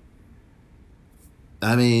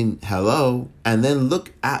 I mean, hello. And then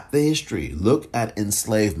look at the history. Look at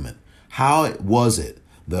enslavement. How was it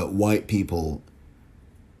that white people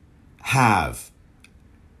have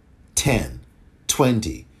 10,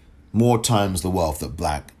 20 more times the wealth that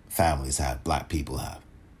black families have, black people have?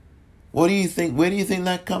 What do you think? Where do you think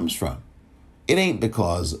that comes from? It ain't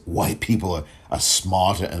because white people are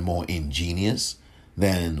smarter and more ingenious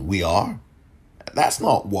than we are. That's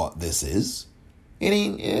not what this is.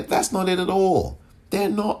 That's not it at all. They're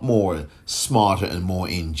not more smarter and more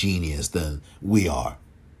ingenious than we are.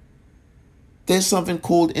 There's something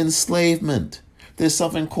called enslavement. There's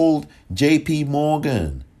something called J.P.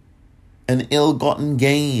 Morgan and ill-gotten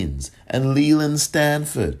gains and Leland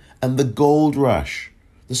Stanford and the gold rush,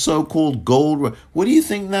 the so-called gold rush. What do you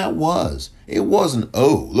think that was? It wasn't,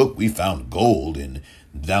 oh, look, we found gold in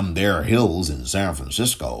them there hills in San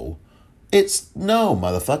Francisco. It's, no,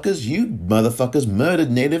 motherfuckers, you motherfuckers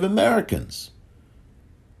murdered Native Americans.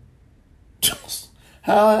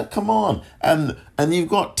 How? Come on. And you've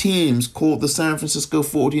got teams called the San Francisco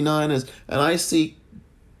 49ers, and I see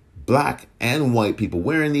black and white people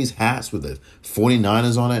wearing these hats with the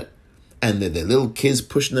 49ers on it, and their little kids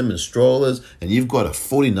pushing them in strollers, and you've got a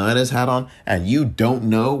 49ers hat on, and you don't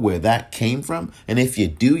know where that came from, and if you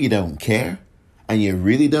do, you don't care, and you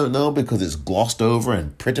really don't know because it's glossed over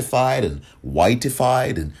and prettified and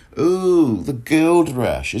whiteified, and ooh, the gold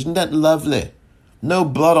rush, isn't that lovely? No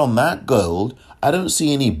blood on that gold. I don't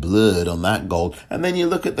see any blood on that gold. And then you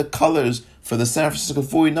look at the colors for the San Francisco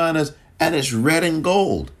 49ers, and it's red and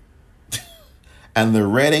gold. And the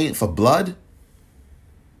red ain't for blood?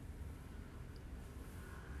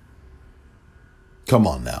 Come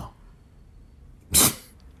on now.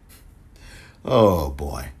 Oh,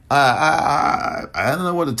 boy. I don't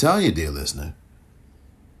know what to tell you, dear listener.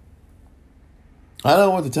 I don't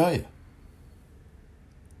know what to tell you.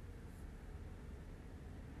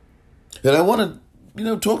 But I want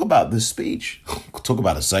to, talk about this speech. Talk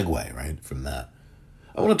about a segue, right, from that.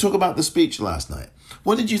 I want to talk about the speech last night.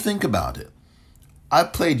 What did you think about it? I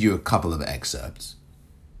played you a couple of excerpts.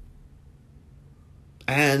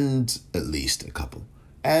 And at least a couple.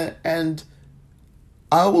 And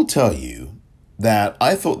I will tell you that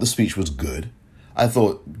I thought the speech was good. I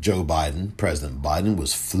thought President Biden,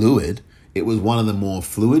 was fluid. It was one of the more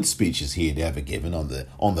fluid speeches he had ever given on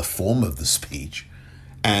the form of the speech.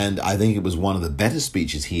 And I think it was one of the better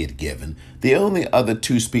speeches he had given. The only other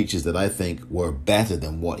 2 speeches that I think were better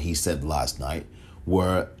than what he said last night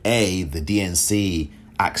were the DNC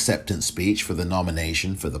acceptance speech for the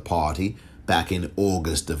nomination for the party back in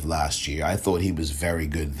August of last year. I thought he was very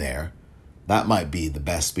good there. That might be the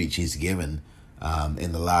best speech he's given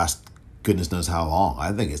in the last goodness knows how long.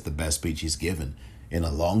 I think it's the best speech he's given in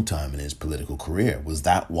a long time in his political career. Was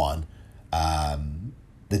that one,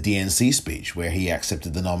 the DNC speech where he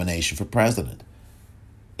accepted the nomination for president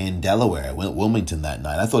in Delaware, Wilmington that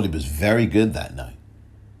night. I thought he was very good that night.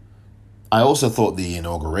 I also thought the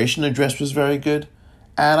inauguration address was very good.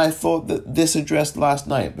 And I thought that this address last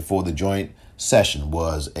night before the joint session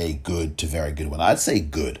was a good to very good one. I'd say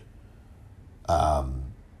good.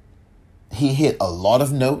 He hit a lot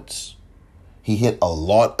of notes. He hit a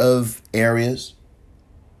lot of areas.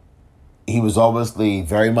 He was obviously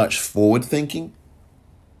very much forward thinking.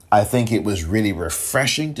 I think it was really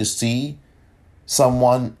refreshing to see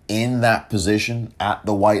someone in that position at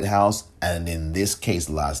the White House, and in this case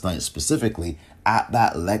last night specifically, at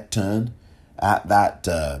that lectern, at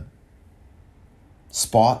that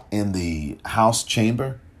spot in the House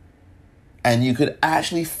chamber, and you could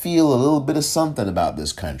actually feel a little bit of something about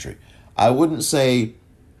this country. I wouldn't say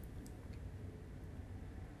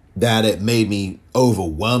that it made me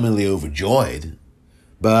overwhelmingly overjoyed,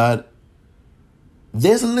 but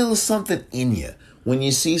there's a little something in you when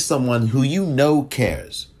you see someone who you know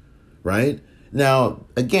cares, right? Now,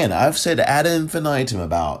 again, I've said ad infinitum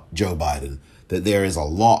about Joe Biden that there is a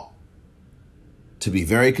lot to be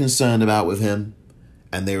very concerned about with him,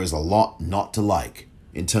 and there is a lot not to like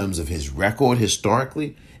in terms of his record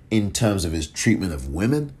historically, in terms of his treatment of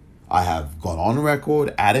women. I have gone on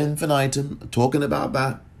record ad infinitum talking about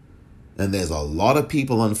that. And there's a lot of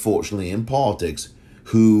people, unfortunately, in politics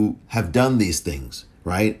who have done these things,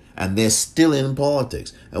 right? And they're still in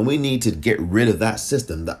politics. And we need to get rid of that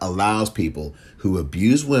system that allows people who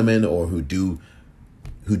abuse women or who do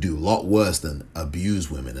a lot worse than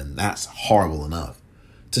abuse women, and that's horrible enough,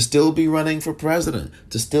 to still be running for president,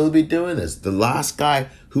 to still be doing this. The last guy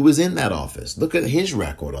who was in that office, look at his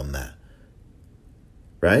record on that,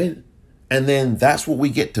 right? And then that's what we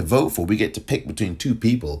get to vote for. We get to pick between two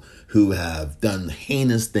people who have done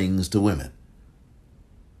heinous things to women,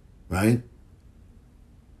 right?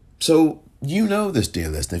 So you know this, dear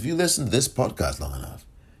listener. If you listen to this podcast long enough,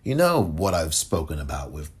 you know what I've spoken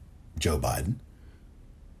about with Joe Biden.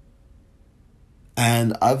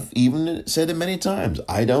 And I've even said it many times.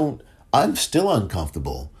 I'm still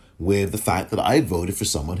uncomfortable with the fact that I voted for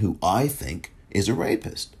someone who I think is a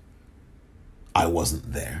rapist. I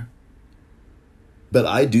wasn't there. But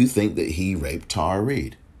I do think that he raped Tara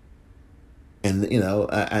Reid. And,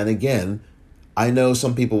 and again, I know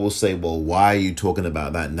some people will say, well, why are you talking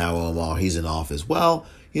about that now, Omar? He's in office. Well,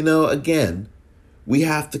 again, we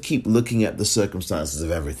have to keep looking at the circumstances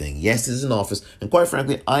of everything. Yes, he's in office. And quite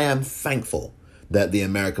frankly, I am thankful that the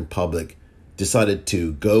American public decided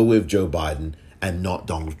to go with Joe Biden and not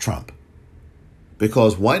Donald Trump.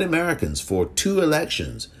 Because white Americans for 2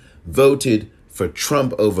 elections voted for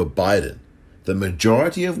Trump over Biden. The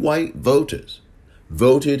majority of white voters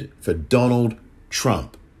voted for Donald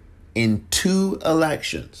Trump in 2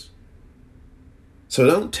 elections. So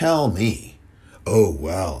don't tell me, oh,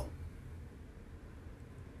 well,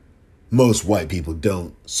 most white people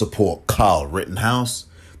don't support Kyle Rittenhouse.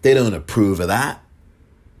 They don't approve of that.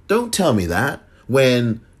 Don't tell me that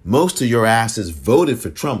when most of your asses voted for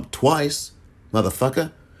Trump twice,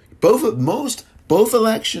 motherfucker. Both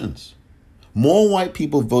elections. More white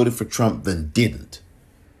people voted for Trump than didn't.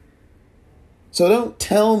 So don't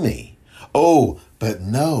tell me, oh, but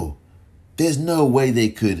no, there's no way they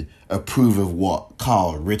could approve of what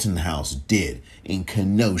Kyle Rittenhouse did in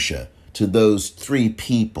Kenosha to those 3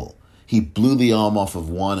 people. He blew the arm off of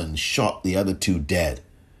one and shot the other 2 dead.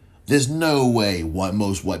 There's no way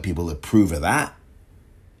most white people approve of that.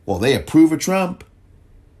 Well, they approve of Trump.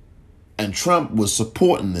 And Trump was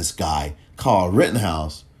supporting this guy, Kyle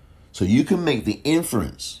Rittenhouse. So you can make the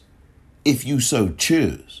inference, if you so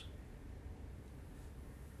choose.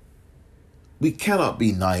 We cannot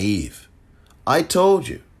be naive. I told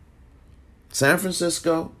you, San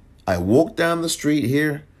Francisco, I walked down the street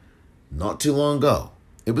here not too long ago.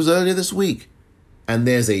 It was earlier this week. And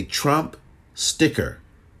there's a Trump sticker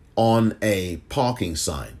on a parking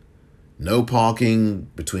sign. No parking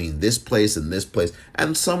between this place and this place.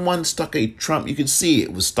 And someone stuck a Trump. You could see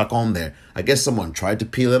it was stuck on there. I guess someone tried to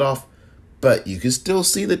peel it off. But you can still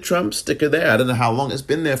see the Trump sticker there. I don't know how long it's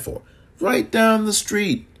been there for. Right down the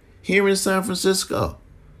street here in San Francisco.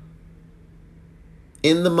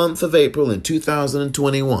 In the month of April in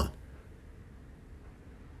 2021.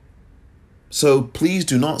 So please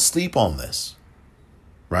do not sleep on this.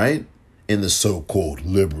 Right? In the so-called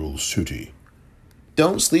liberal city.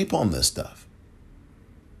 Don't sleep on this stuff.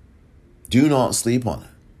 Do not sleep on it.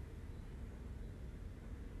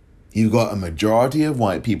 You've got a majority of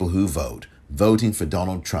white people who voting for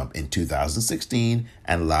Donald Trump in 2016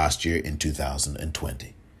 and last year in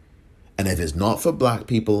 2020. And if it's not for black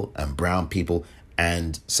people and brown people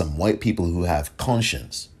and some white people who have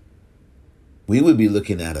conscience, we would be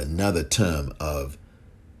looking at another term of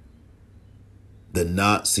the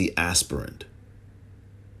Nazi aspirant.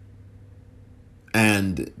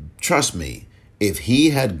 And trust me, if he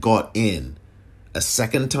had got in a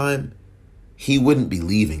second time, he wouldn't be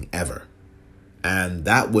leaving ever. And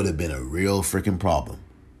that would have been a real freaking problem.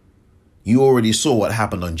 You already saw what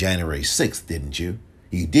happened on January 6th, didn't you?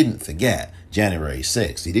 You didn't forget January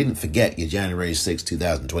 6th. You didn't forget your January 6th,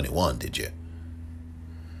 2021, did you?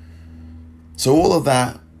 So all of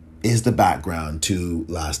that is the background to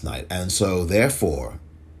last night. And so therefore,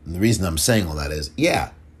 and the reason I'm saying all that is,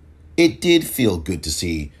 yeah, It did feel good to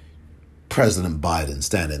see President Biden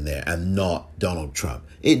standing there and not Donald Trump.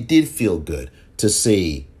 It did feel good to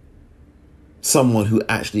see someone who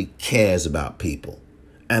actually cares about people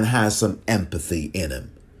and has some empathy in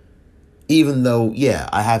him. Even though, yeah,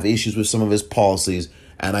 I have issues with some of his policies,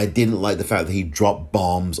 and I didn't like the fact that he dropped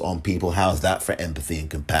bombs on people. How's that for empathy and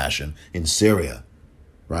compassion in Syria,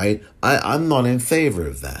 right? I'm not in favor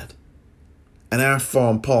of that. And our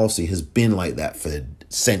foreign policy has been like that for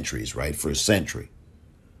centuries, right? For a century.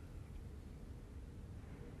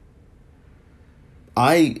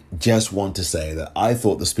 I just want to say that I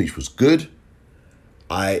thought the speech was good.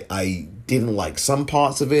 I didn't like some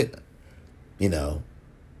parts of it. You know,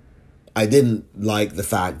 I didn't like the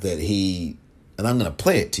fact that he, and I'm going to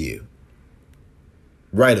play it to you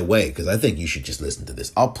right away because I think you should just listen to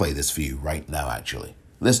this. I'll play this for you right now, actually.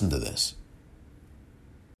 Listen to this.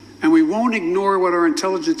 And we won't ignore what our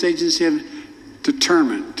intelligence agencies have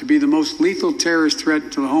determined to be the most lethal terrorist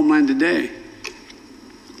threat to the homeland today.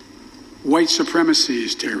 White supremacy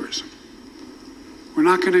is terrorism. We're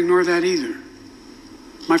not going to ignore that either.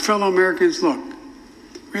 My fellow Americans, look,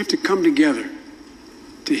 we have to come together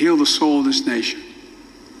to heal the soul of this nation.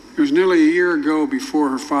 It was nearly a year ago before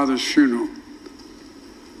her father's funeral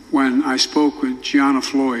when I spoke with Gianna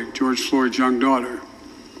Floyd, George Floyd's young daughter.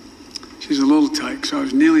 She's a little tyke, so I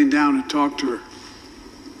was kneeling down to talk to her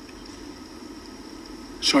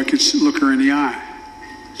so I could look her in the eye.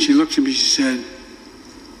 She looked at me, she said,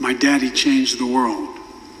 "My daddy changed the world."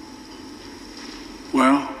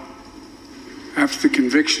 Well, after the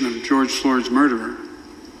conviction of George Floyd's murderer,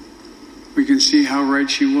 we can see how right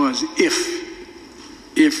she was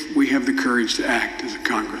if we have the courage to act as a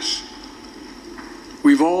Congress.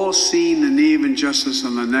 We've all seen the knee of injustice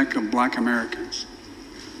on the neck of Black Americans.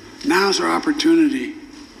 Now's our opportunity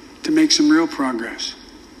to make some real progress.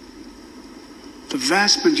 The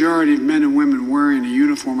vast majority of men and women wearing a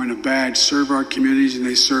uniform and a badge serve our communities, and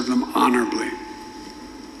they serve them honorably.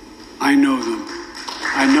 I know them.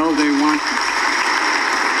 I know they want them.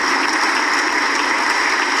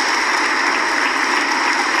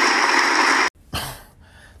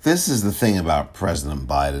 This is the thing about President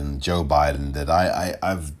Biden, Joe Biden, that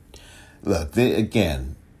I've look,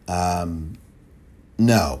 again,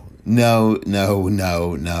 no.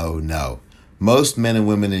 Most men and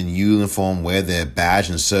women in uniform wear their badge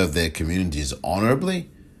and serve their communities honorably.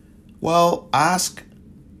 Well, ask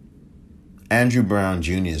Andrew Brown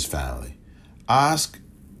Jr.'s family. Ask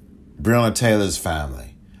Breonna Taylor's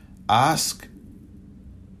family. Ask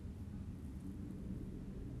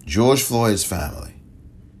George Floyd's family.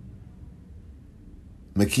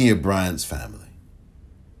 Ma'Khia Bryant's family,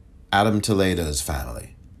 Adam Toledo's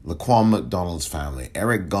family, Laquan McDonald's family,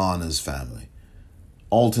 Eric Garner's family,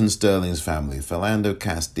 Alton Sterling's family, Philando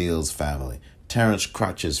Castile's family, Terrence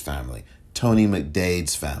Crutch's family, Tony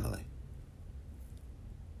McDade's family,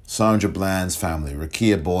 Sandra Bland's family,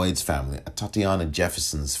 Rakia Boyd's family, Tatiana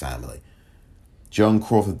Jefferson's family, John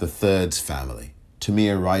Crawford III's family,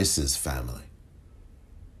 Tamir Rice's family.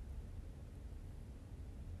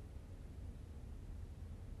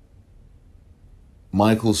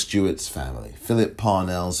 Michael Stewart's family, Philip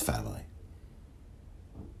Parnell's family,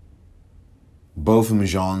 Botham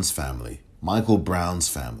Jean's family, Michael Brown's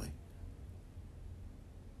family,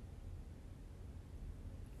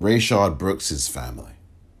 Rayshard Brooks's family,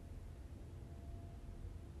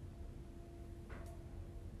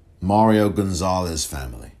 Mario Gonzalez's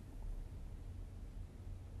family,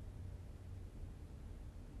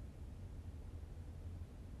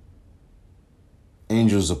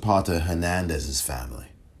 Angel Zapata Hernandez's family,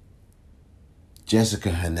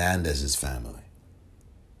 Jessica Hernandez's family.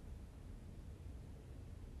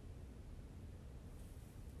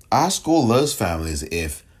 Ask all those families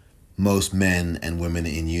if most men and women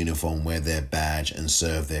in uniform wear their badge and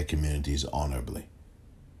serve their communities honorably.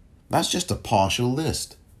 That's just a partial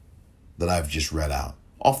list that I've just read out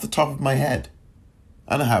off the top of my head.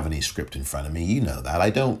 I don't have any script in front of me. You know that.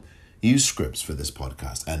 I don't use scripts for this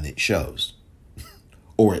podcast, and it shows.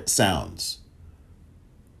 Or it sounds.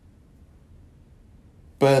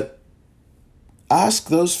 But ask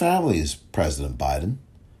those families, President Biden,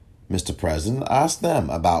 Mr. President, ask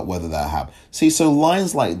them about whether that happened. See, so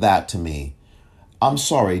lines like that to me, I'm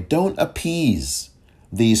sorry, don't appease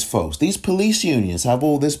these folks. These police unions have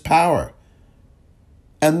all this power.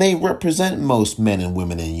 And they represent most men and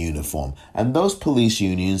women in uniform. And those police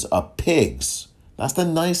unions are pigs. That's the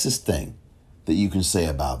nicest thing that you can say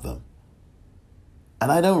about them.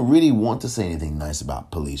 And I don't really want to say anything nice about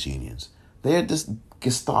police unions. They're just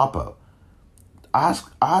Gestapo.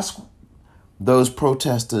 Ask those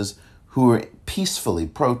protesters who are peacefully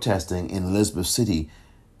protesting in Elizabeth City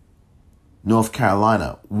North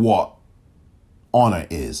Carolina what honor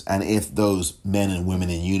is, and if those men and women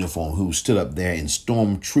in uniform who stood up there in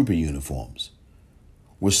stormtrooper uniforms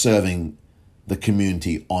were serving the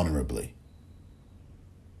community honorably.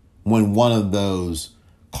 When one of those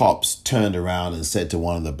cops turned around and said to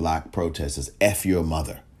one of the black protesters, "F your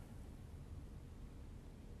mother."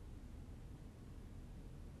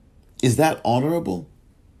 Is that honorable?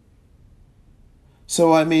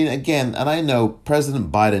 So, I mean, again, and I know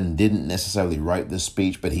President Biden didn't necessarily write this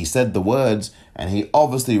speech, but he said the words and he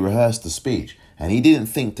obviously rehearsed the speech, and he didn't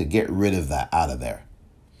think to get rid of that out of there.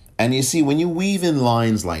 And you see, when you weave in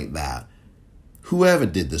lines like that, whoever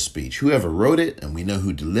did the speech, whoever wrote it, and we know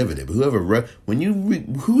who delivered it, but whoever wrote,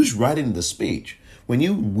 who's writing the speech? When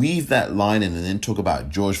you weave that line in and then talk about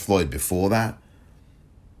George Floyd before that,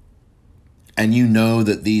 and you know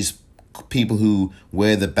that these people who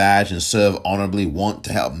wear the badge and serve honorably want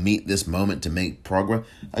to help meet this moment to make progress,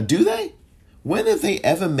 do they? When have they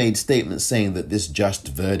ever made statements saying that this just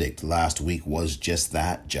verdict last week was just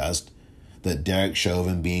that, that Derek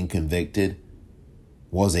Chauvin being convicted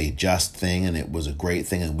was a just thing and it was a great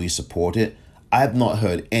thing and we support it? I have not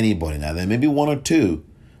heard anybody. Now, there may be one or two,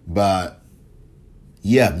 but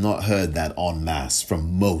yeah, I've not heard that en masse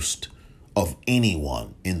from most of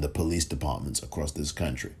anyone in the police departments across this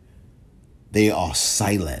country. They are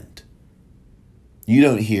silent. You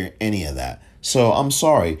don't hear any of that. So I'm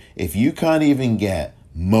sorry, if you can't even get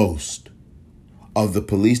most of the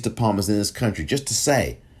police departments in this country just to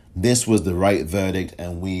say this was the right verdict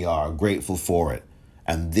and we are grateful for it,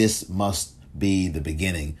 and this must be the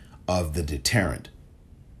beginning of the deterrent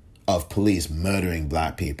of police murdering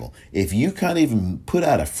black people. If you can't even put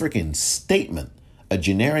out a freaking statement, a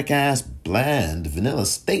generic ass, bland, vanilla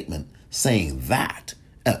statement saying that,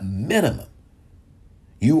 at minimum,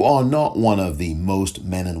 you are not one of the most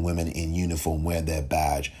men and women in uniform wear their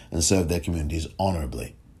badge and serve their communities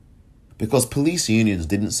honorably. Because police unions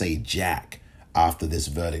didn't say jack after this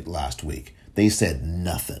verdict last week. They said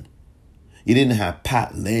nothing. You didn't have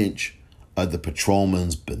Pat Lynch of the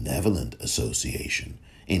Patrolmen's Benevolent Association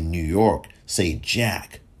in New York say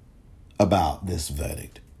jack about this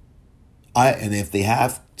verdict. And if they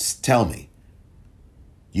have, tell me.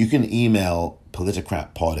 You can email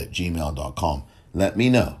politicratpod@gmail.com. Let me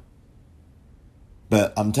know.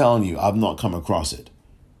 But I'm telling you, I've not come across it.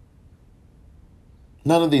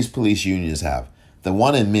 None of these police unions have. The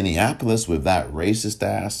one in Minneapolis with that racist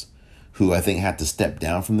ass, who I think had to step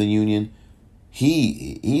down from the union,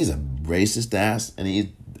 he's a racist ass, and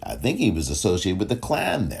I think he was associated with the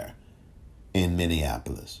Klan there in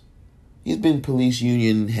Minneapolis. He's been police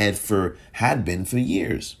union head had been for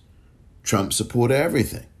years. Trump supporter,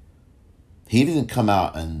 everything. He didn't come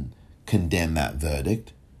out and condemn that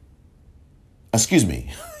verdict. Excuse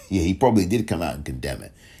me. Yeah, he probably did come out and condemn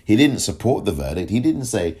it. He didn't support the verdict. He didn't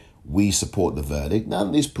say, we support the verdict. None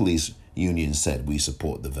of these police unions said, we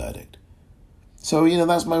support the verdict. So,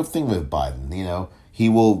 that's my thing with Biden. He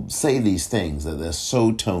will say these things that they're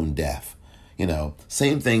so tone deaf.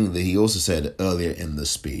 Same thing that he also said earlier in the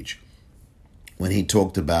speech when he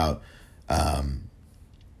talked about, oh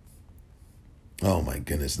my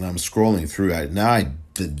goodness, and I'm scrolling through it. Now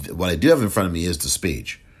what I do have in front of me is the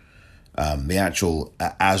speech, the actual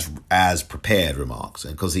as prepared remarks,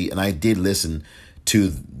 and I did listen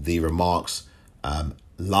to the remarks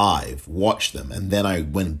live, watched them, and then I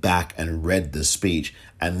went back and read the speech,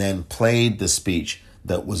 and then played the speech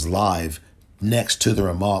that was live next to the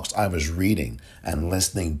remarks I was reading and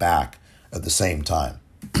listening back at the same time.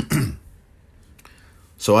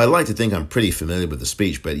 So I like to think I'm pretty familiar with the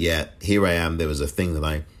speech, but yet here I am. There was a thing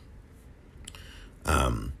that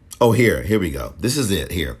here we go. This is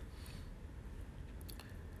it here.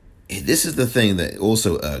 This is the thing that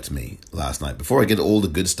also irked me last night. Before I get to all the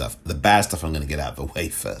good stuff, the bad stuff I'm going to get out of the way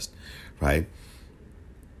first, right?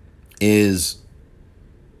 Is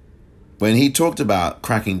when he talked about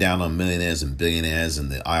cracking down on millionaires and billionaires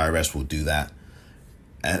and the IRS will do that.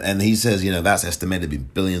 And he says, that's estimated to be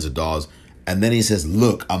billions of dollars. And then he says,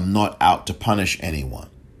 look, I'm not out to punish anyone,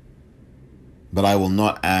 but I will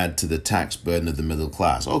not add to the tax burden of the middle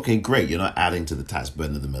class. Okay, great. You're not adding to the tax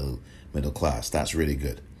burden of the middle class. That's really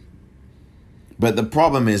good. But the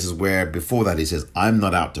problem is where before that he says, I'm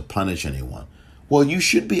not out to punish anyone. Well, you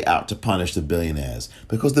should be out to punish the billionaires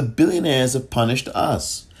because the billionaires have punished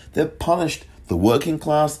us. They've punished the working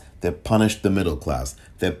class. They've punished the middle class.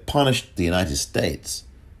 They've punished the United States.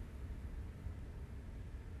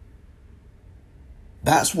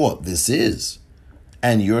 That's what this is.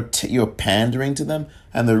 And you're pandering to them.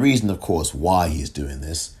 And the reason, of course, why he's doing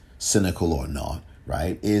this, cynical or not,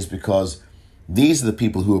 right, is because these are the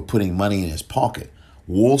people who are putting money in his pocket.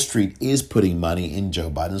 Wall Street is putting money in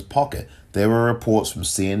Joe Biden's pocket. There were reports from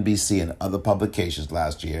CNBC and other publications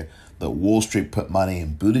last year that Wall Street put money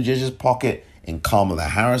in Buttigieg's pocket, in Kamala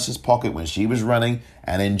Harris's pocket when she was running,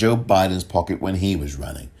 and in Joe Biden's pocket when he was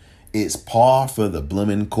running. It's par for the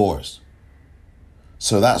bloomin' course.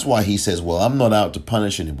 So that's why he says, well, I'm not out to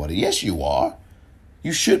punish anybody. Yes, you are.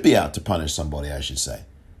 You should be out to punish somebody, I should say.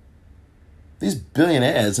 These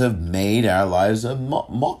billionaires have made our lives a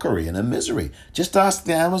mockery and a misery. Just ask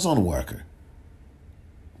the Amazon worker.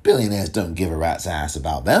 Billionaires don't give a rat's ass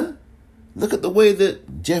about them. Look at the way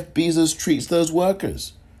that Jeff Bezos treats those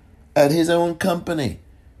workers at his own company.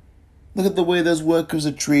 Look at the way those workers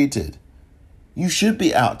are treated. You should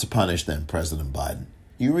be out to punish them, President Biden.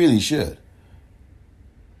 You really should.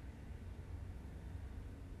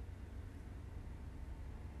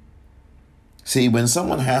 See, when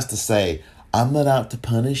someone has to say, I'm not out to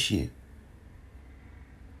punish you,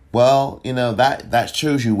 well, that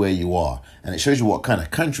shows you where you are, and it shows you what kind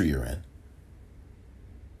of country you're in.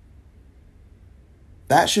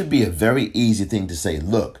 That should be a very easy thing to say.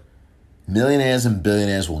 Look, millionaires and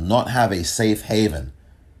billionaires will not have a safe haven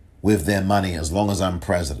with their money as long as I'm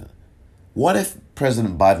president. What if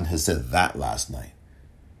President Biden had said that last night?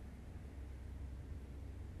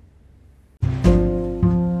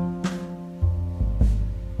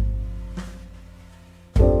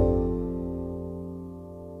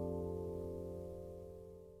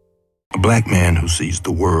 A black man who sees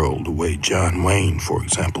the world the way John Wayne, for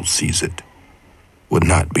example, sees it would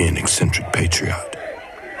not be an eccentric patriot,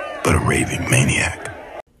 but a raving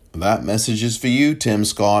maniac. That message is for you, Tim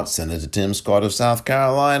Scott, Senator Tim Scott of South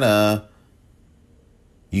Carolina.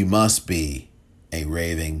 You must be a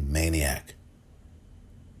raving maniac.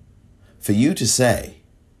 For you to say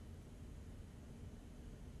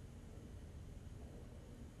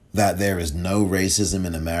that there is no racism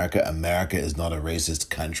in America, America is not a racist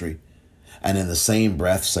country, and in the same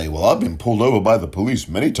breath say, well, I've been pulled over by the police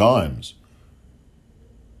many times.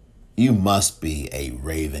 You must be a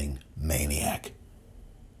raving maniac.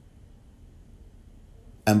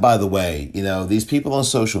 And by the way, these people on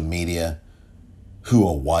social media who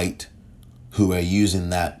are white, who are using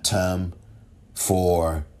that term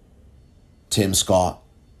for Tim Scott,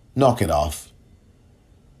 knock it off.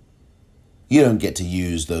 You don't get to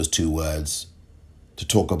use those two words to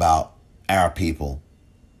talk about our people.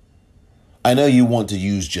 I know you want to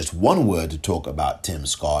use just one word to talk about Tim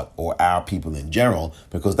Scott or our people in general,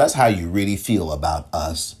 because that's how you really feel about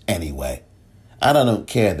us anyway. And I don't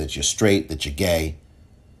care that you're straight, that you're gay,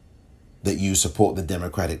 that you support the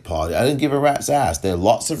Democratic Party. I don't give a rat's ass. There are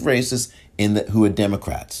lots of racists who are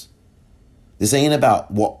Democrats. This ain't about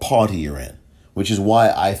what party you're in, which is why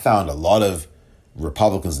I found a lot of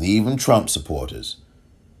Republicans and even Trump supporters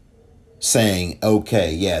saying,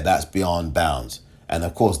 okay, yeah, that's beyond bounds. And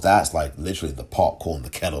of course, that's like literally the pot calling the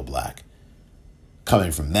kettle black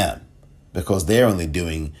coming from them, because they're only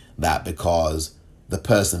doing that because the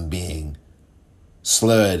person being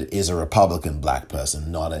slurred is a Republican black person,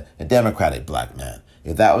 not a Democratic black man.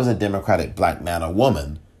 If that was a Democratic black man or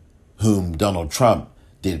woman whom Donald Trump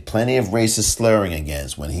did plenty of racist slurring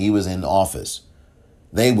against when he was in office,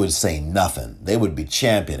 they would say nothing. They would be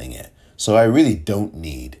championing it. So I really don't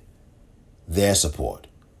need their support.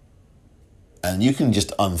 And you can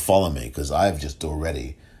just unfollow me, because I've just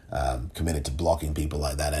already committed to blocking people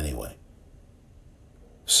like that anyway.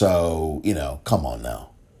 So, come on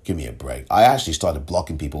now. Give me a break. I actually started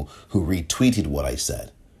blocking people who retweeted what I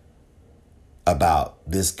said about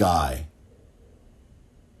this guy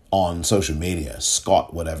on social media,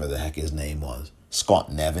 Scott, whatever the heck his name was,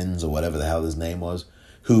 Scott Nevins or whatever the hell his name was,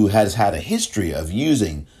 who has had a history of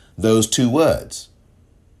using those two words,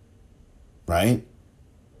 right?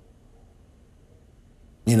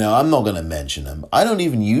 I'm not going to mention them. I don't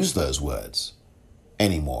even use those words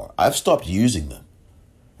anymore. I've stopped using them,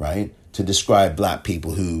 right, to describe black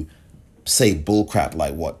people who say bullcrap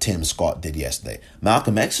like what Tim Scott did yesterday.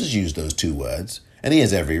 Malcolm X has used those two words, and he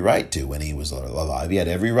has every right to. When he was alive, he had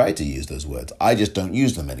every right to use those words. I just don't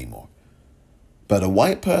use them anymore. But a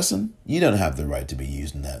white person, you don't have the right to be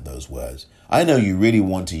using those words. I know you really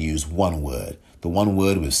want to use one word, the one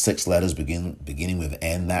word with 6 letters beginning with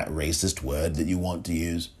N, that racist word that you want to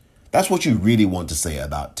use. That's what you really want to say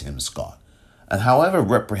about Tim Scott. And however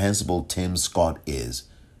reprehensible Tim Scott is,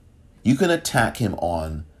 you can attack him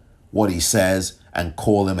on what he says and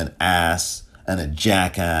call him an ass and a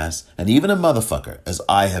jackass and even a motherfucker, as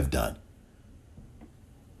I have done.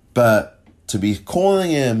 But to be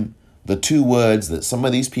calling him the two words that some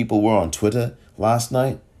of these people were on Twitter last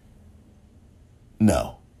night,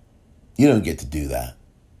 no, you don't get to do that.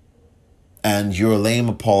 And your lame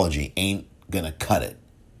apology ain't gonna cut it.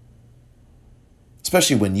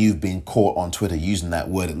 Especially when you've been caught on Twitter using that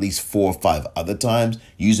word at least 4 or 5 other times,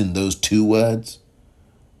 using those 2 words.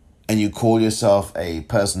 And you call yourself a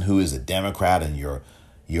person who is a Democrat, and you're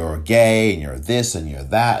gay, and you're this, and you're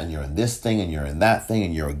that, and you're in this thing, and you're in that thing,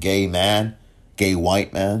 and you're a gay man, gay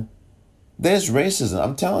white man. There's racism.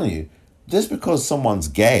 I'm telling you, just because someone's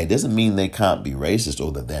gay, it doesn't mean they can't be racist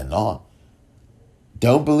or that they're not.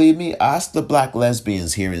 Don't believe me? Ask the black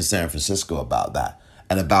lesbians here in San Francisco about that,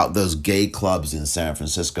 and about those gay clubs in San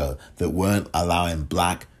Francisco that weren't allowing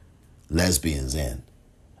black lesbians in.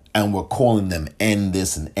 And we're calling them N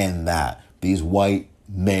this and N that. These white,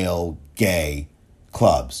 male, gay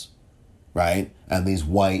clubs, right? And these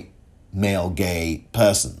white, male, gay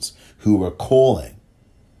persons who were calling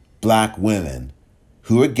black women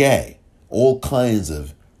who are gay all kinds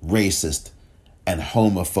of racist and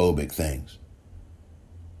homophobic things.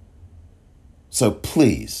 So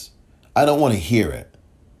please, I don't want to hear it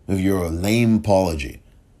of your lame apology.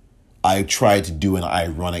 I tried to do an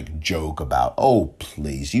ironic joke about, oh,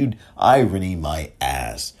 please, you'd irony my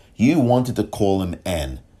ass. You wanted to call him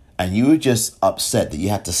N, and you were just upset that you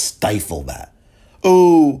had to stifle that.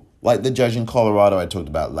 Oh, like the judge in Colorado I talked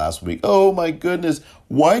about last week. Oh, my goodness,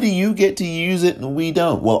 why do you get to use it and we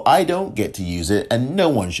don't? Well, I don't get to use it, and no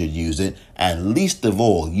one should use it, and least of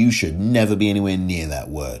all, you should never be anywhere near that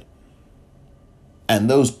word. And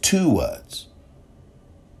those 2 words.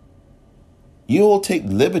 You all take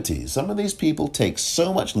liberties. Some of these people take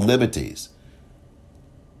so much liberties.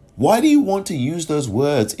 Why do you want to use those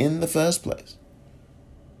words in the first place?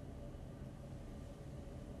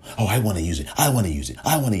 Oh, I want to use it. I want to use it.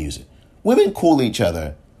 I want to use it. Women call each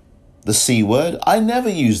other the C word. I never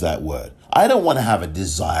use that word. I don't want to have a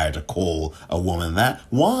desire to call a woman that.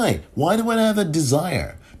 Why? Why do I have a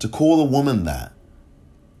desire to call a woman that?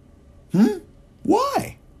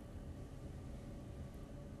 Why?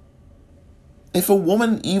 If a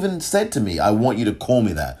woman even said to me, I want you to call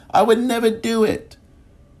me that, I would never do it.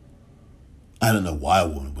 I don't know why a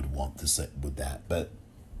woman would want to say with that, but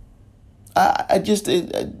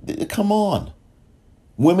come on.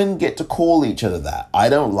 Women get to call each other that. I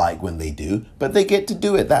don't like when they do, but they get to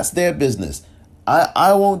do it. That's their business.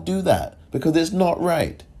 I won't do that because it's not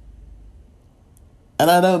right. And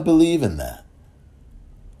I don't believe in that.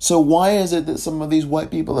 So why is it that some of these white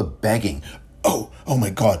people are begging? Oh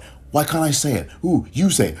my God. Why can't I say it? Ooh, you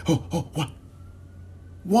say it. Oh, what?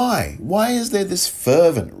 Why? Why is there this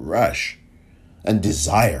fervent rush and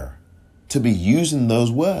desire to be using those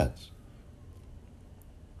words?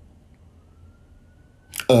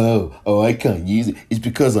 Oh, I can't use it. It's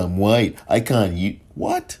because I'm white. I can't use...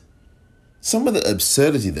 What? Some of the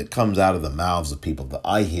absurdity that comes out of the mouths of people that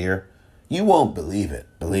I hear, you won't believe it.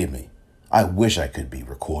 Believe me. I wish I could be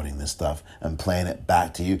recording this stuff and playing it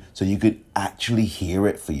back to you so you could actually hear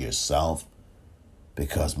it for yourself.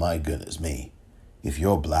 Because my goodness me, if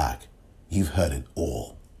you're black, you've heard it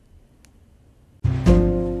all.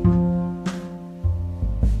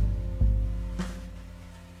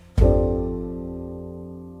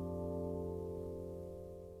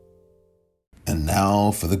 And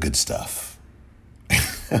now for the good stuff.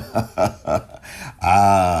 The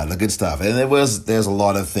good stuff. And there's a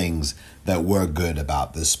lot of things that were good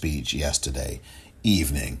about this speech yesterday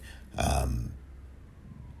evening.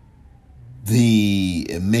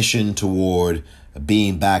 The mission toward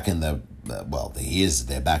being back in they're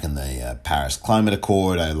back in the Paris Climate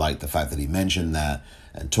Accord. I like the fact that he mentioned that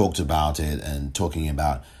and talked about it, and talking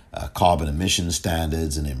about carbon emission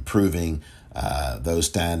standards and improving those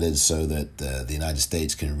standards so that the United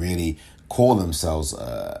States can really call themselves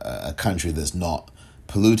a country that's not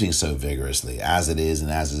polluting so vigorously as it is,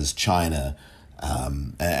 and as is China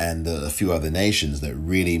and a few other nations that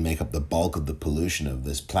really make up the bulk of the pollution of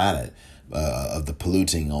this planet, of the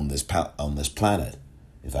polluting on this planet,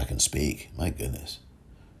 if I can speak. My goodness.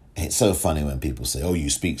 It's so funny when people say, oh, you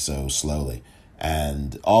speak so slowly.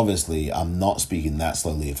 And obviously, I'm not speaking that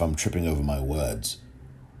slowly if I'm tripping over my words.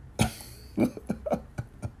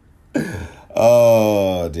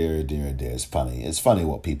 Oh, dear, dear, dear. It's funny. It's funny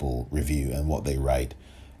what people review and what they write.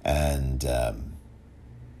 And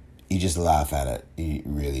you just laugh at it. You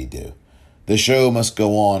really do. The show must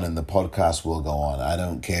go on and the podcast will go on. I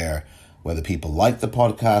don't care whether people like the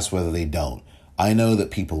podcast, whether they don't. I know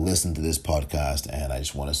that people listen to this podcast, and I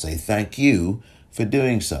just want to say thank you for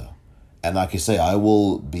doing so. And like I say, I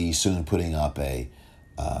will be soon putting up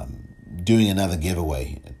doing another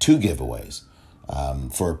giveaway, 2 giveaways,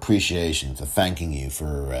 for appreciation, for thanking you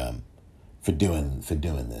for doing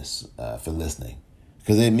this, for listening,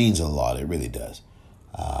 because it means a lot. It really does.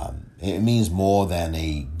 It means more than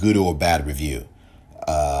a good or bad review.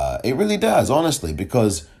 It really does, honestly,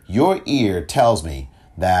 because your ear tells me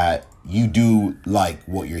that you do like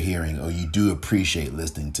what you're hearing, or you do appreciate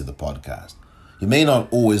listening to the podcast. You may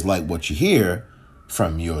not always like what you hear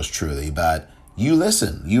from yours truly, but you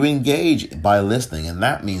listen, you engage by listening, and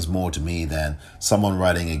that means more to me than someone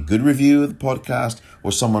writing a good review of the podcast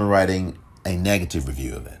or someone writing a negative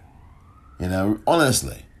review of it. You know,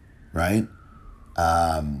 honestly, right?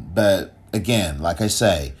 But again, like I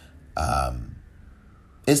say,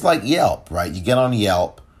 it's like Yelp, right? You get on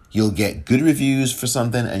Yelp, you'll get good reviews for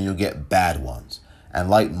something and you'll get bad ones. And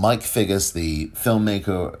like Mike Figgis, the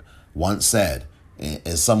filmmaker, once said,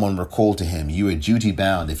 as someone recalled to him, you are duty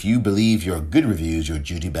bound. If you believe your good reviews, you're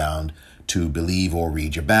duty bound to believe or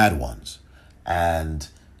read your bad ones. And,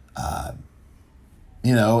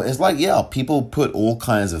 you know, it's like Yelp. People put all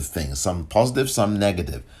kinds of things, some positive, some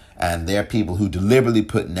negative. And there are people who deliberately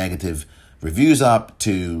put negative reviews up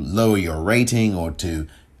to lower your rating or to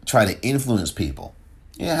try to influence people.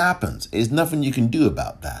 It happens. There's nothing you can do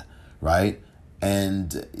about that, right?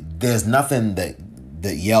 And there's nothing that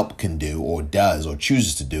Yelp can do or does or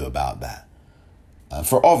chooses to do about that.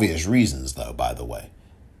 For obvious reasons, though, by the way.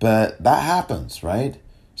 But that happens, right?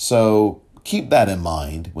 So keep that in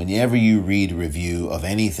mind whenever you read a review of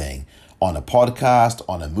anything on a podcast,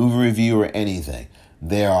 on a movie review or anything.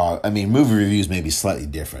 Movie reviews may be slightly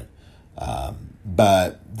different.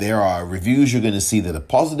 But there are reviews you're going to see that are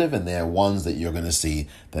positive, and there are ones that you're going to see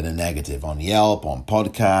that are negative on Yelp, on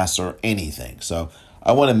podcasts, or anything. So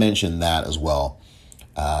I want to mention that as well.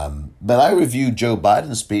 But I reviewed Joe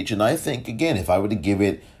Biden's speech, and I think, again, if I were to give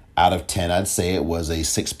it out of 10, I'd say it was a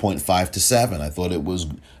 6.5 to 7. I thought it was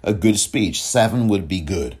a good speech. 7 would be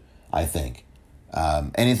good, I think.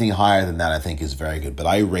 Anything higher than that, I think, is very good. But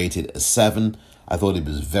I rate it a 7. I thought it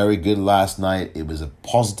was very good last night. It was a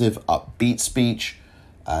positive, upbeat speech.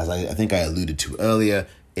 As I think I alluded to earlier,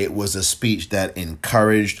 it was a speech that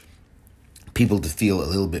encouraged people to feel a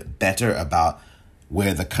little bit better about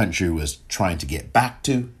where the country was trying to get back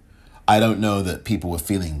to. I don't know that people were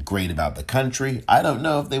feeling great about the country. I don't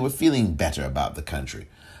know if they were feeling better about the country.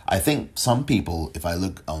 I think some people, if I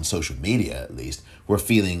look on social media at least, were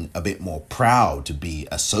feeling a bit more proud to be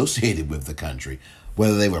associated with the country.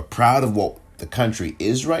 Whether they were proud of what the country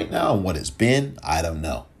is right now and what it's been, I don't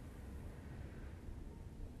know.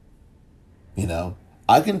 You know,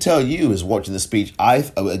 I can tell you as watching the speech,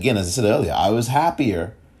 again, as I said earlier, I was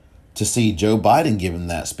happier to see Joe Biden giving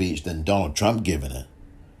that speech than Donald Trump giving it.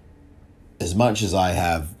 As much as I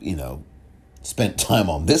have, spent time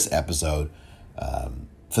on this episode,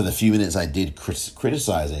 for the few minutes I did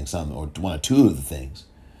criticizing some or one or two of the things,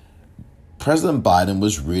 President Biden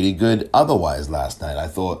was really good otherwise last night. I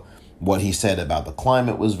thought what he said about the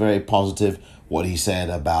climate was very positive. What he said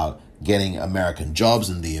about getting American jobs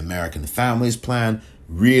and the American Families Plan,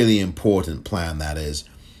 really important plan that is.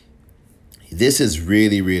 This is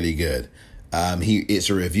really, really good. It's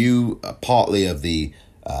a review partly of the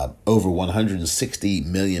over 160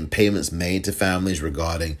 million payments made to families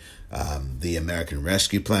regarding the American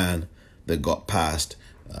Rescue Plan that got passed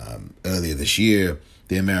earlier this year.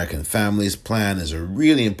 The American Families Plan is a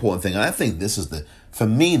really important thing. And I think for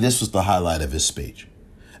me, this was the highlight of his speech.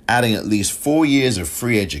 Adding at least 4 years of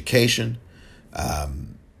free education,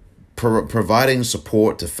 providing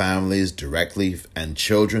support to families directly and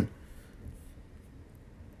children,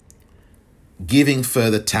 giving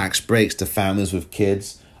further tax breaks to families with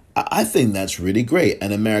kids. I think that's really great.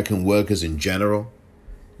 And American workers in general,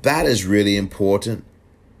 that is really important.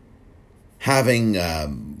 Having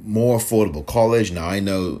more affordable college. Now, I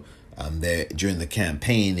know during the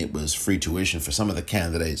campaign, it was free tuition for some of the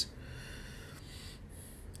candidates.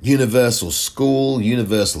 Universal school,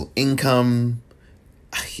 universal income.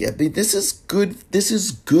 Yeah, this is good. This is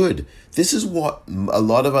good. This is what a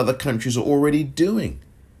lot of other countries are already doing.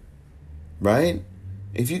 Right?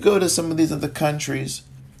 If you go to some of these other countries,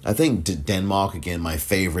 I think Denmark, again, my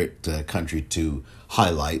favorite country to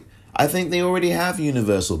highlight, I think they already have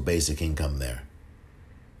universal basic income there.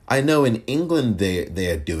 I know in England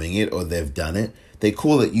they're doing it, or they've done it. They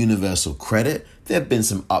call it universal credit. There have been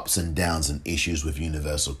some ups and downs and issues with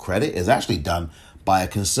universal credit. It's actually done by a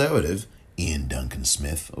conservative, Ian Duncan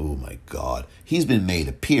Smith. Oh my God. He's been made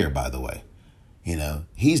a peer, by the way.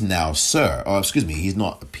 He's now sir. Oh, excuse me. He's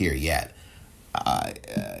not a peer yet.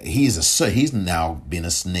 He's a sir. He's now been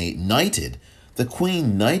knighted. The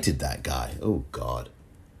Queen knighted that guy. Oh God.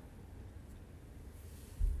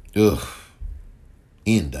 Ugh.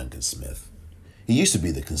 Ian Duncan Smith. He used to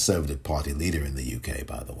be the Conservative Party leader in the UK,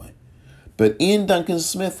 by the way. But Ian Duncan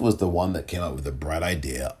Smith was the one that came up with the bright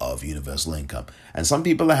idea of universal income. And some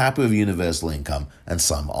people are happy with universal income and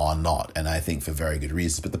some are not. And I think for very good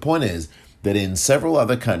reasons. But the point is that in several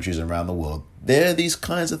other countries around the world, there are these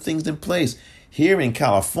kinds of things in place. Here in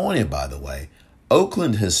California, by the way,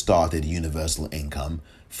 Oakland has started universal income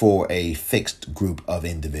for a fixed group of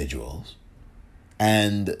individuals.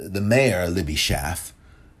 And the mayor, Libby Schaaf,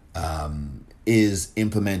 is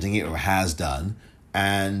implementing it or has done.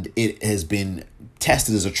 And it has been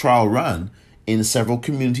tested as a trial run in several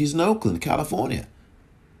communities in Oakland, California.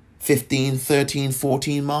 15, 13,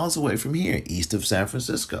 14 miles away from here, east of San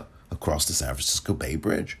Francisco, across the San Francisco Bay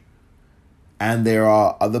Bridge. And there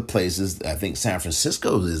are other places, I think San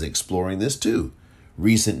Francisco is exploring this too.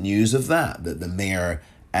 Recent news of that the mayor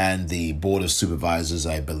and the Board of Supervisors,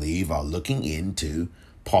 I believe, are looking into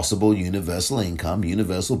possible universal income,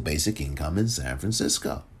 universal basic income in San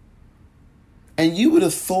Francisco. And you would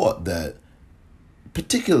have thought that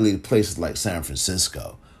particularly places like San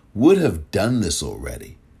Francisco would have done this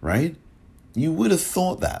already, right? You would have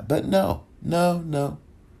thought that, but no.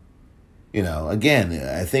 You know, again,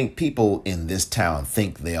 I think people in this town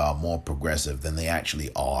think they are more progressive than they actually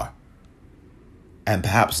are. And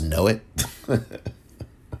perhaps know it.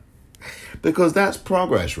 Because that's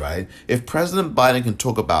progress, right? If President Biden can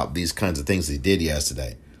talk about these kinds of things he did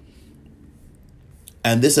yesterday,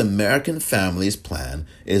 and this American Families Plan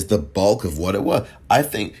is the bulk of what it was. I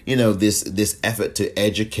think, you know, this effort to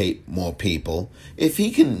educate more people, if he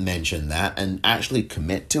can mention that and actually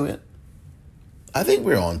commit to it, I think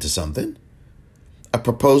we're on to something. A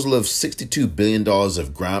proposal of $62 billion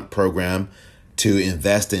of grant program to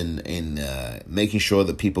invest in making sure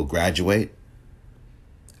that people graduate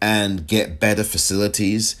and get better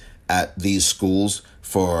facilities at these schools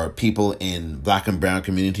for people in Black and brown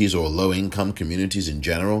communities or low-income communities in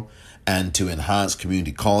general, and to enhance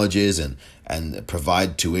community colleges and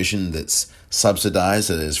provide tuition that's subsidized,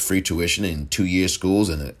 so there's free tuition in two-year schools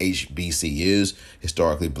and HBCUs,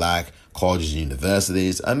 historically Black colleges and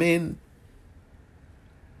universities. I mean,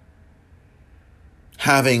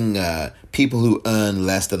 having people who earn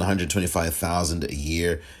less than $125,000 a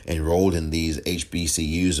year enrolled in these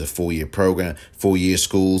HBCUs, a four-year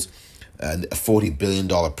schools, a $40 billion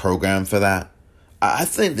program for that. I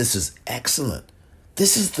think this is excellent.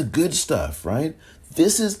 This is the good stuff, right?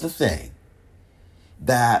 This is the thing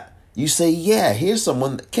that you say, yeah, here's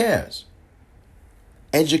someone that cares.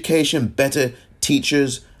 Education, better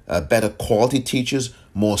teachers, better quality teachers,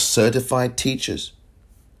 more certified teachers.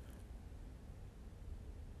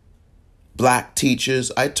 Black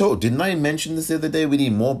teachers. Didn't I mention this the other day? We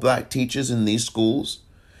need more Black teachers in these schools.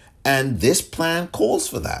 And this plan calls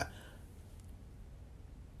for that.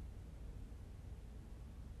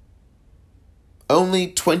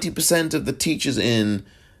 Only 20% of the teachers in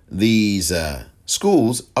these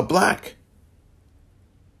schools are Black.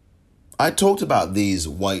 I talked about these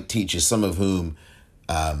white teachers, some of whom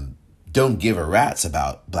don't give a rat's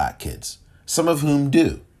about Black kids. Some of whom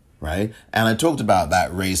do, right? And I talked about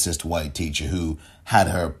that racist white teacher who had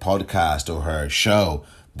her podcast or her show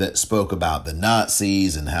that spoke about the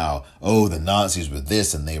Nazis and how, the Nazis were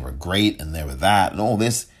this and they were great and they were that and all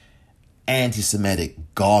this anti-Semitic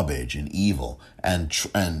garbage and evil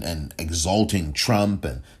and exalting Trump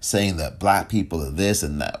and saying that Black people are this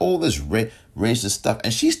and that, all this racist stuff.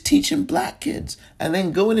 And she's teaching Black kids and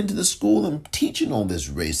then going into the school and teaching all this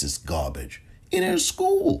racist garbage in her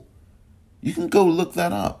school. You can go look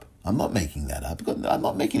that up. I'm not making that up. I'm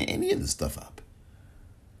not making any of this stuff up.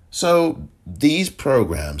 So these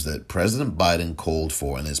programs that President Biden called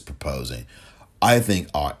for and is proposing, I think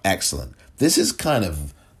are excellent. This is kind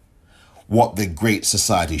of what the Great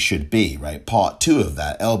Society should be, right? Part 2 of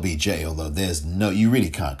that, LBJ, although you really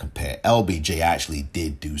can't compare. LBJ actually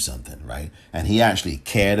did do something, right? And he actually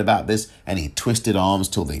cared about this, and he twisted arms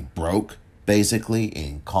till they broke, basically,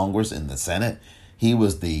 in Congress, in the Senate. He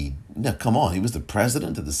was he was the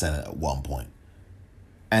president of the Senate at one point.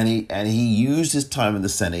 And he used his time in the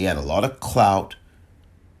Senate. He had a lot of clout,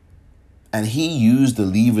 and he used the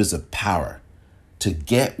levers of power to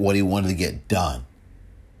get what he wanted to get done.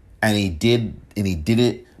 And he did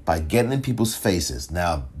it by getting in people's faces.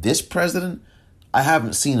 Now, this president, I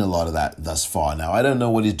haven't seen a lot of that thus far. Now, I don't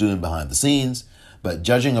know what he's doing behind the scenes, but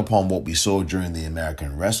judging upon what we saw during the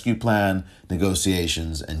American Rescue Plan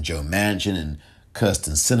negotiations and Joe Manchin and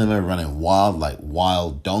Kirsten Sinema running wild like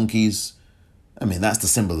wild donkeys, I mean, that's the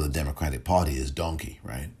symbol of the Democratic Party is donkey,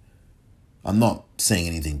 right? I'm not saying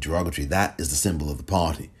anything derogatory. That is the symbol of the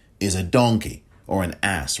party, is a donkey. Or an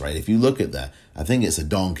ass, right? If you look at that, I think it's a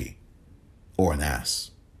donkey or an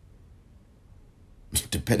ass,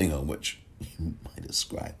 depending on which you might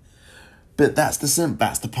describe. But that's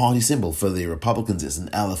the party symbol. For the Republicans, it's an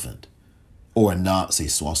elephant or a Nazi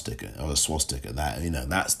swastika or a swastika.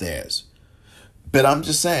 That's theirs. But I'm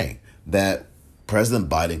just saying that President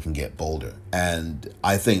Biden can get bolder. And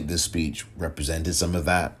I think this speech represented some of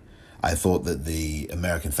that. I thought that the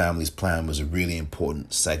American Families Plan was a really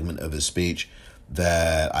important segment of his speech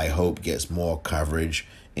that I hope gets more coverage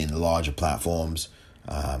in larger platforms.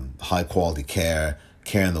 High quality care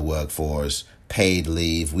in the workforce, paid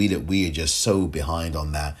leave. We are just so behind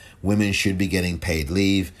on that. Women should be getting paid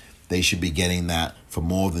leave. They should be getting that for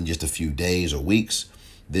more than just a few days or weeks.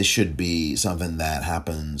 This should be something that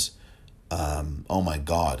happens. Oh my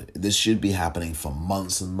God, this should be happening for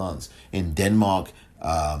months and months. In Denmark,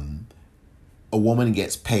 a woman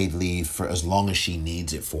gets paid leave for as long as she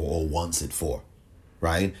needs it for or wants it for,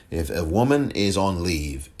 right? If a woman is on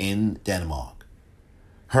leave in Denmark,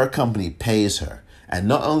 her company pays her. And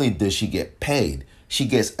not only does she get paid, she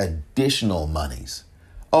gets additional monies.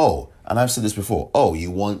 Oh, and I've said this before. Oh, you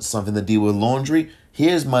want something to deal with laundry?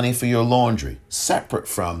 Here's money for your laundry, separate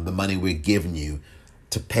from the money we're giving you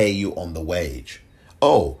to pay you on the wage.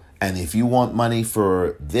 Oh, and if you want money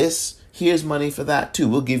for this, here's money for that too.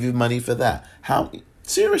 We'll give you money for that. How?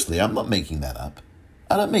 Seriously, I'm not making that up.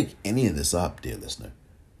 I don't make any of this up, dear listener.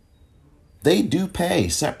 They do pay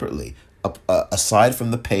separately, aside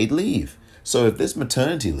from the paid leave. So if this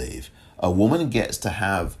maternity leave, a woman gets to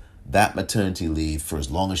have that maternity leave for as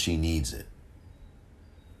long as she needs it.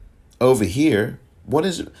 Over here, what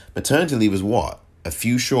is it? Maternity leave is what? A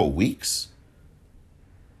few short weeks?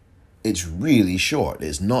 It's really short.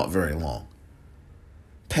 It's not very long.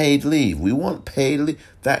 Paid leave. We want paid leave.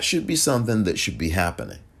 That should be something that should be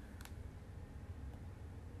happening.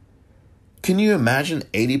 Can you imagine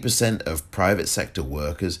 80% of private sector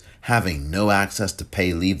workers having no access to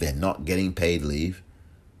paid leave? They're not getting paid leave.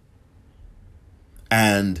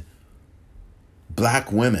 And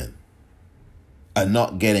black women are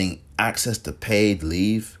not getting access to paid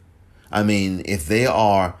leave. I mean, if they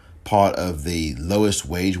are part of the lowest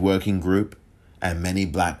wage working group, and many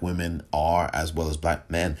black women are, as well as black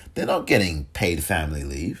men, they're not getting paid family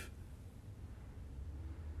leave.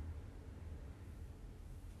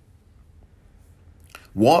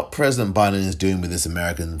 What President Biden is doing with this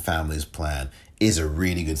American Families Plan is a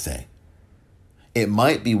really good thing. It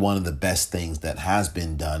might be one of the best things that has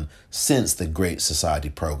been done since the Great Society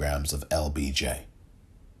programs of LBJ.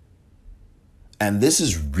 And this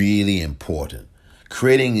is really important.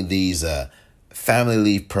 Creating these family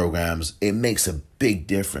leave programs, it makes a big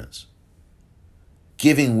difference.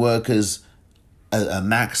 Giving workers a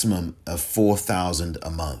maximum of $4,000 a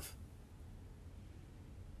month.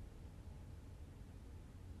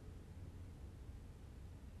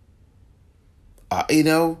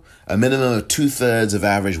 A minimum of 2/3 of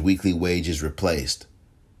average weekly wages replaced.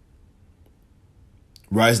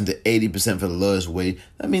 Rising to 80% for the lowest wage.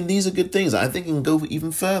 I mean, these are good things. I think it can go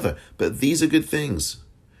even further, but these are good things.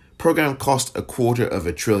 Program cost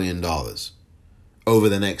 $250 billion over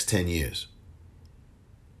the next 10 years.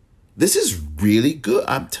 This is really good.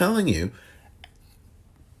 I'm telling you.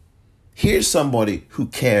 Here's somebody who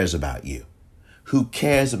cares about you, who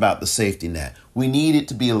cares about the safety net. We need it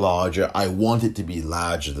to be larger. I want it to be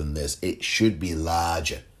larger than this. It should be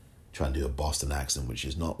larger. Trying to do a Boston accent, which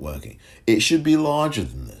is not working. It should be larger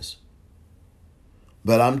than this.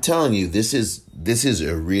 But I'm telling you, this is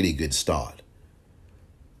a really good start.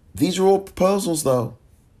 These are all proposals, though.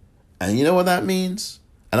 And you know what that means?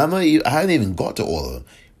 And I haven't even got to all of them.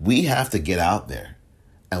 We have to get out there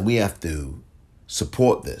and we have to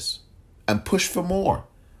support this and push for more.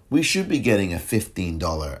 We should be getting a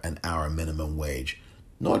 $15 an hour minimum wage,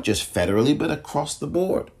 not just federally, but across the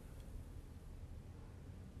board.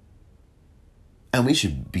 And we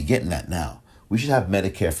should be getting that now. We should have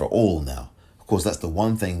Medicare for all now. Of course, that's the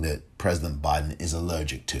one thing that President Biden is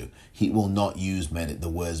allergic to. He will not use the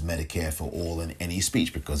words Medicare for all in any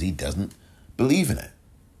speech because he doesn't believe in it.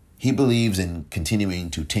 He believes in continuing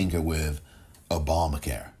to tinker with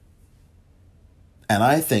Obamacare. And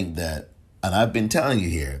I think that, and I've been telling you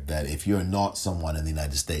here, that if you're not someone in the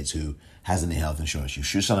United States who has any health insurance, you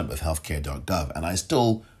should sign up with healthcare.gov. And I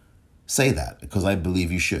still say that because I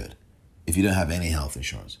believe you should if you don't have any health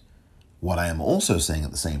insurance. What I am also saying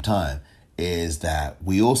at the same time is that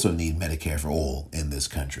we also need Medicare for all in this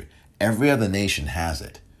country. Every other nation has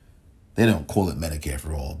it. They don't call it Medicare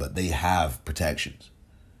for all, but they have protections.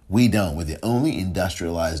 We don't. We're the only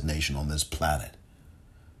industrialized nation on this planet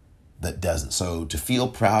that doesn't. So to feel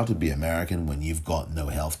proud to be American when you've got no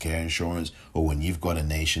health care insurance, or when you've got a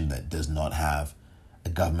nation that does not have a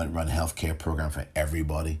government-run health care program for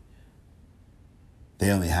everybody, they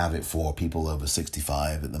only have it for people over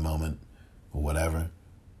 65 at the moment. or whatever,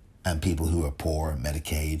 and people who are poor,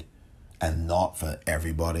 Medicaid, and not for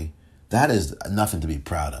everybody, that is nothing to be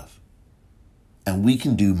proud of. And we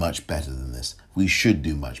can do much better than this. We should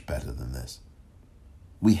do much better than this.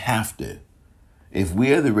 We have to. If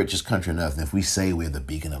we are the richest country on earth, and if we say we're the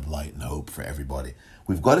beacon of light and hope for everybody,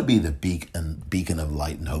 we've got to be the beacon of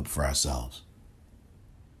light and hope for ourselves.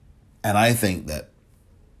 And I think that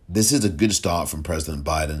this is a good start from President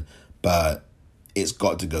Biden, but it's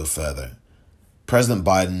got to go further. President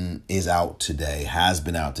Biden is out today, has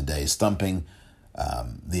been out today, stumping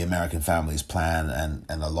the American Families Plan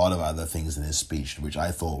and a lot of other things in his speech, which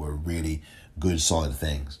I thought were really good, solid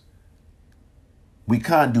things. We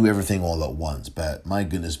can't do everything all at once, but my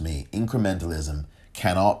goodness me, incrementalism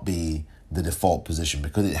cannot be the default position,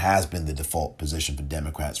 because it has been the default position for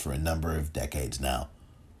Democrats for a number of decades now.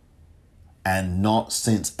 And not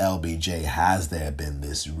since LBJ has there been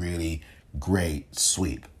this really great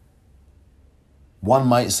sweep. One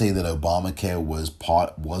might say that Obamacare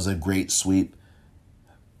was a great sweep,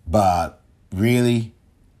 but really,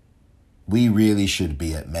 we really should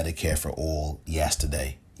be at Medicare for all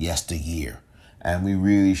yesteryear. And we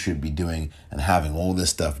really should be doing and having all this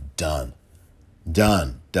stuff done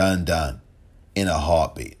in a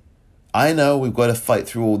heartbeat. I know we've got to fight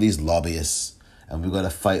through all these lobbyists, and we've got to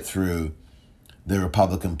fight through the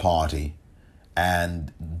Republican Party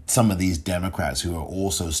and some of these Democrats who are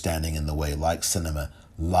also standing in the way, like Sinema,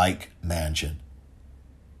 like Manchin.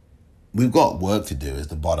 We've got work to do is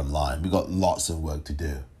the bottom line. We've got lots of work to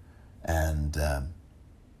do. And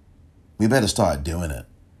we better start doing it,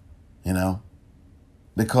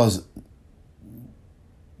 because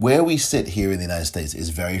where we sit here in the United States is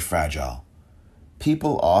very fragile.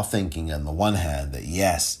 People are thinking on the one hand that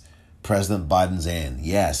yes, President Biden's in.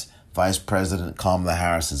 Yes, Vice President Kamala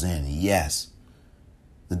Harris is in. Yes,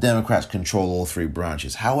 the Democrats control all three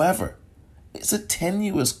branches. However, it's a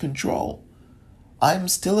tenuous control. I'm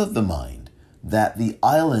still of the mind that the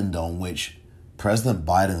island on which President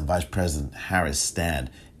Biden and Vice President Harris stand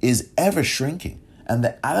is ever shrinking, and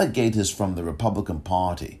the alligators from the Republican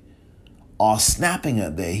Party are snapping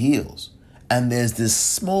at their heels. And there's this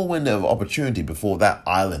small window of opportunity before that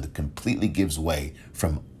island completely gives way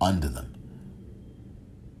from under them.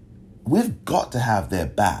 We've got to have their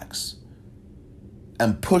backs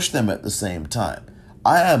and push them at the same time.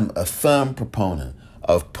 I am a firm proponent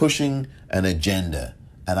of pushing an agenda,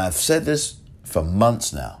 and I've said this for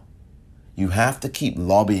months now. You have to keep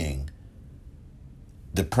lobbying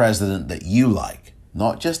the president that you like,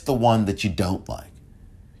 not just the one that you don't like.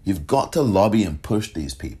 You've got to lobby and push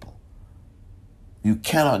these people. You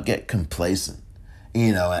cannot get complacent,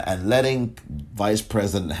 and letting Vice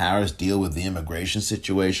President Harris deal with the immigration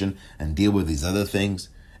situation and deal with these other things.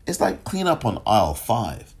 It's like clean up on aisle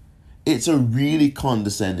 5. It's a really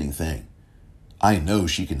condescending thing. I know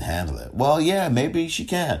she can handle it. Well, yeah, maybe she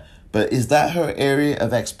can. But is that her area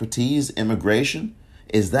of expertise, immigration?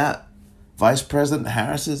 Is that Vice President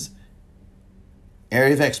Harris's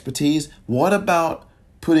area of expertise? What about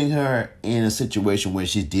putting her in a situation where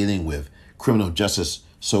she's dealing with criminal justice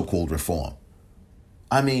so-called reform?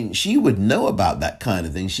 I mean, she would know about that kind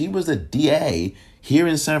of thing. She was a DA here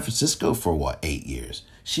in San Francisco for 8 years?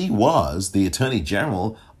 She was the Attorney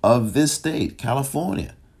General of this state,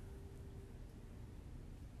 California.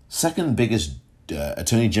 Second biggest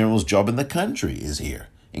Attorney General's job in the country is here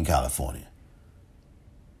in California.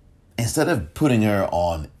 Instead of putting her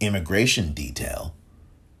on immigration detail,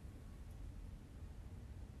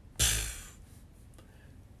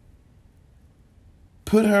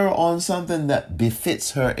 put her on something that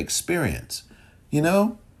befits her experience.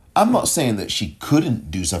 I'm not saying that she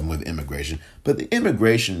couldn't do something with immigration, but the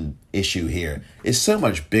immigration issue here is so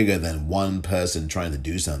much bigger than one person trying to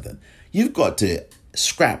do something. You've got to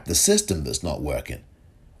scrap the system that's not working,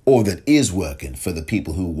 or that is working for the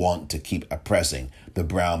people who want to keep oppressing the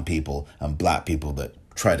brown people and black people that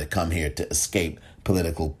try to come here to escape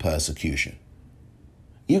political persecution.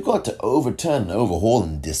 You've got to overturn and overhaul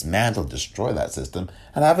and dismantle, destroy that system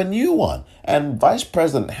and have a new one. And Vice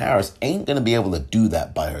President Harris ain't going to be able to do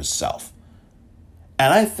that by herself.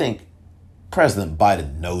 And I think President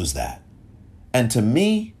Biden knows that. And to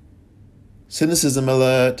me, cynicism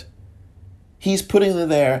alert, he's putting her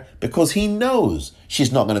there because he knows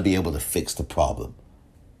she's not going to be able to fix the problem.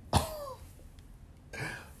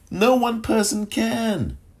 No one person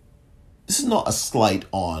can. This is not a slight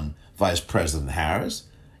on Vice President Harris.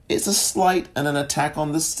 It's a slight and an attack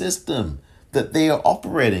on the system that they are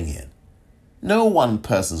operating in. No one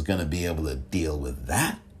person's going to be able to deal with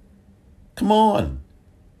that. Come on.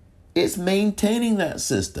 It's maintaining that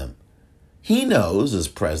system. He knows as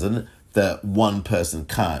president that one person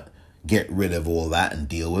can't get rid of all that and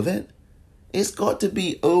deal with it. It's got to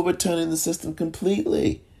be overturning the system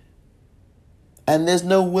completely. And there's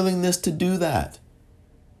no willingness to do that.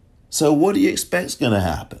 So what do you expect is going to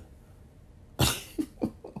happen?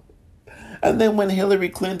 And then when Hillary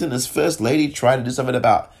Clinton, as First Lady, tried to do something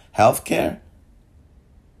about health care,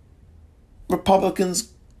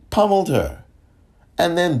 Republicans pummeled her.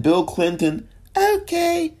 And then Bill Clinton,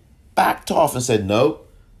 backed off and said, no,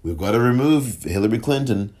 we've got to remove Hillary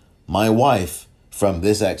Clinton, my wife, from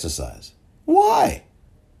this exercise. Why?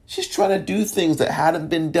 She's trying to do things that hadn't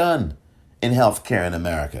been done in healthcare in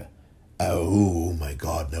America. Oh my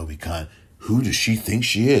God, no, we can't. Who does she think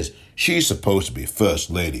she is? She's supposed to be First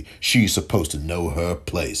Lady. She's supposed to know her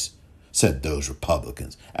place, said those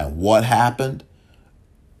Republicans. And what happened?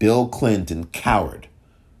 Bill Clinton cowered,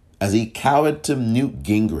 as he cowered to Newt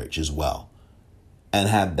Gingrich as well, and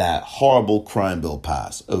had that horrible crime bill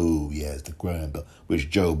pass. Oh, yes, the crime bill, which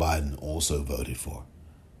Joe Biden also voted for.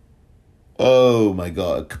 Oh, my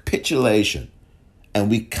God, capitulation. And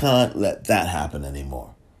we can't let that happen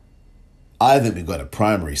anymore. I think we've got a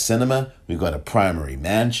primary cinema. We've got a primary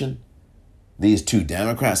mansion. These two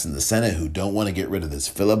Democrats in the Senate who don't want to get rid of this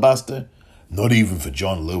filibuster, not even for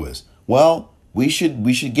John Lewis. Well, we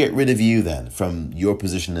should get rid of you then from your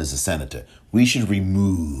position as a senator. We should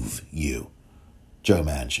remove you, Joe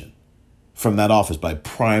Manchin, from that office by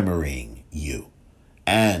primarying you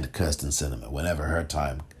and Kirsten Sinema whenever her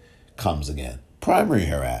time comes again. Primary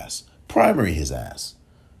her ass. Primary his ass.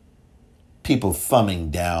 People thumbing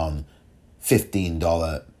down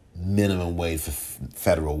 $15 minimum wage for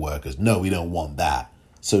federal workers. No, we don't want that.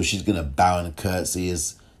 So she's going to bow and curtsy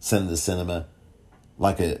as Senator Sinema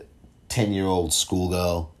like a 10-year-old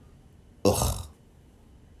schoolgirl. Ugh.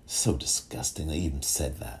 So disgusting they even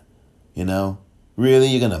said that. You know? Really?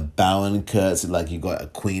 You're going to bow and curtsy like you got a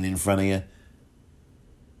queen in front of you?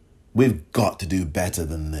 We've got to do better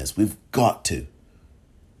than this. We've got to.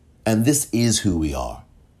 And this is who we are,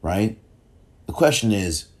 right? The question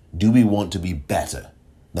is, do we want to be better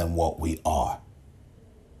than what we are?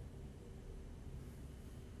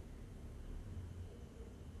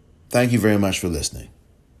 Thank you very much for listening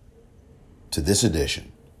to this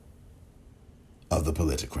edition of The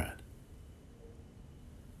Politicrat.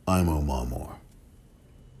 I'm Omar Moore.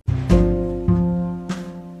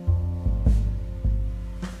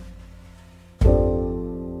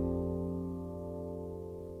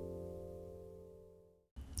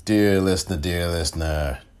 Dear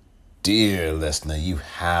listener, you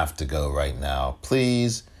have to go right now.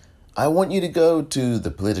 Please, I want you to go to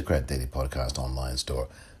the Politicrat Daily Podcast online store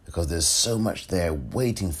because there's so much there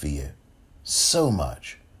waiting for you. So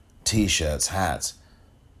much. T-shirts, hats.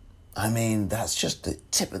 I mean, that's just the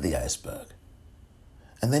tip of the iceberg.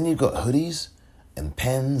 And then you've got hoodies and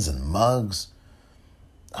pens and mugs.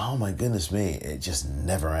 Oh my goodness me, it just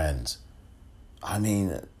never ends. I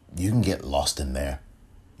mean, you can get lost in there.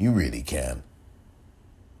 You really can.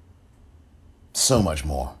 So much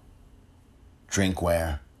more.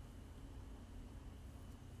 Drinkware.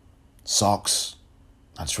 Socks.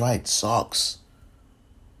 That's right, socks.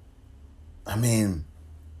 I mean,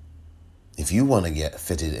 if you want to get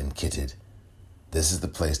fitted and kitted, this is the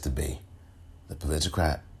place to be. The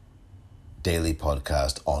Politicrat Daily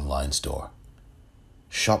Podcast online store.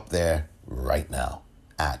 Shop there right now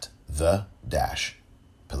at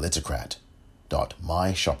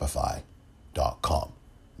the-politicrat.myshopify.com.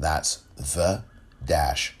 That's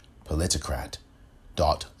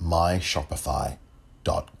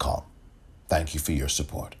the-politicrat.myshopify.com. Thank you for your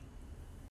support.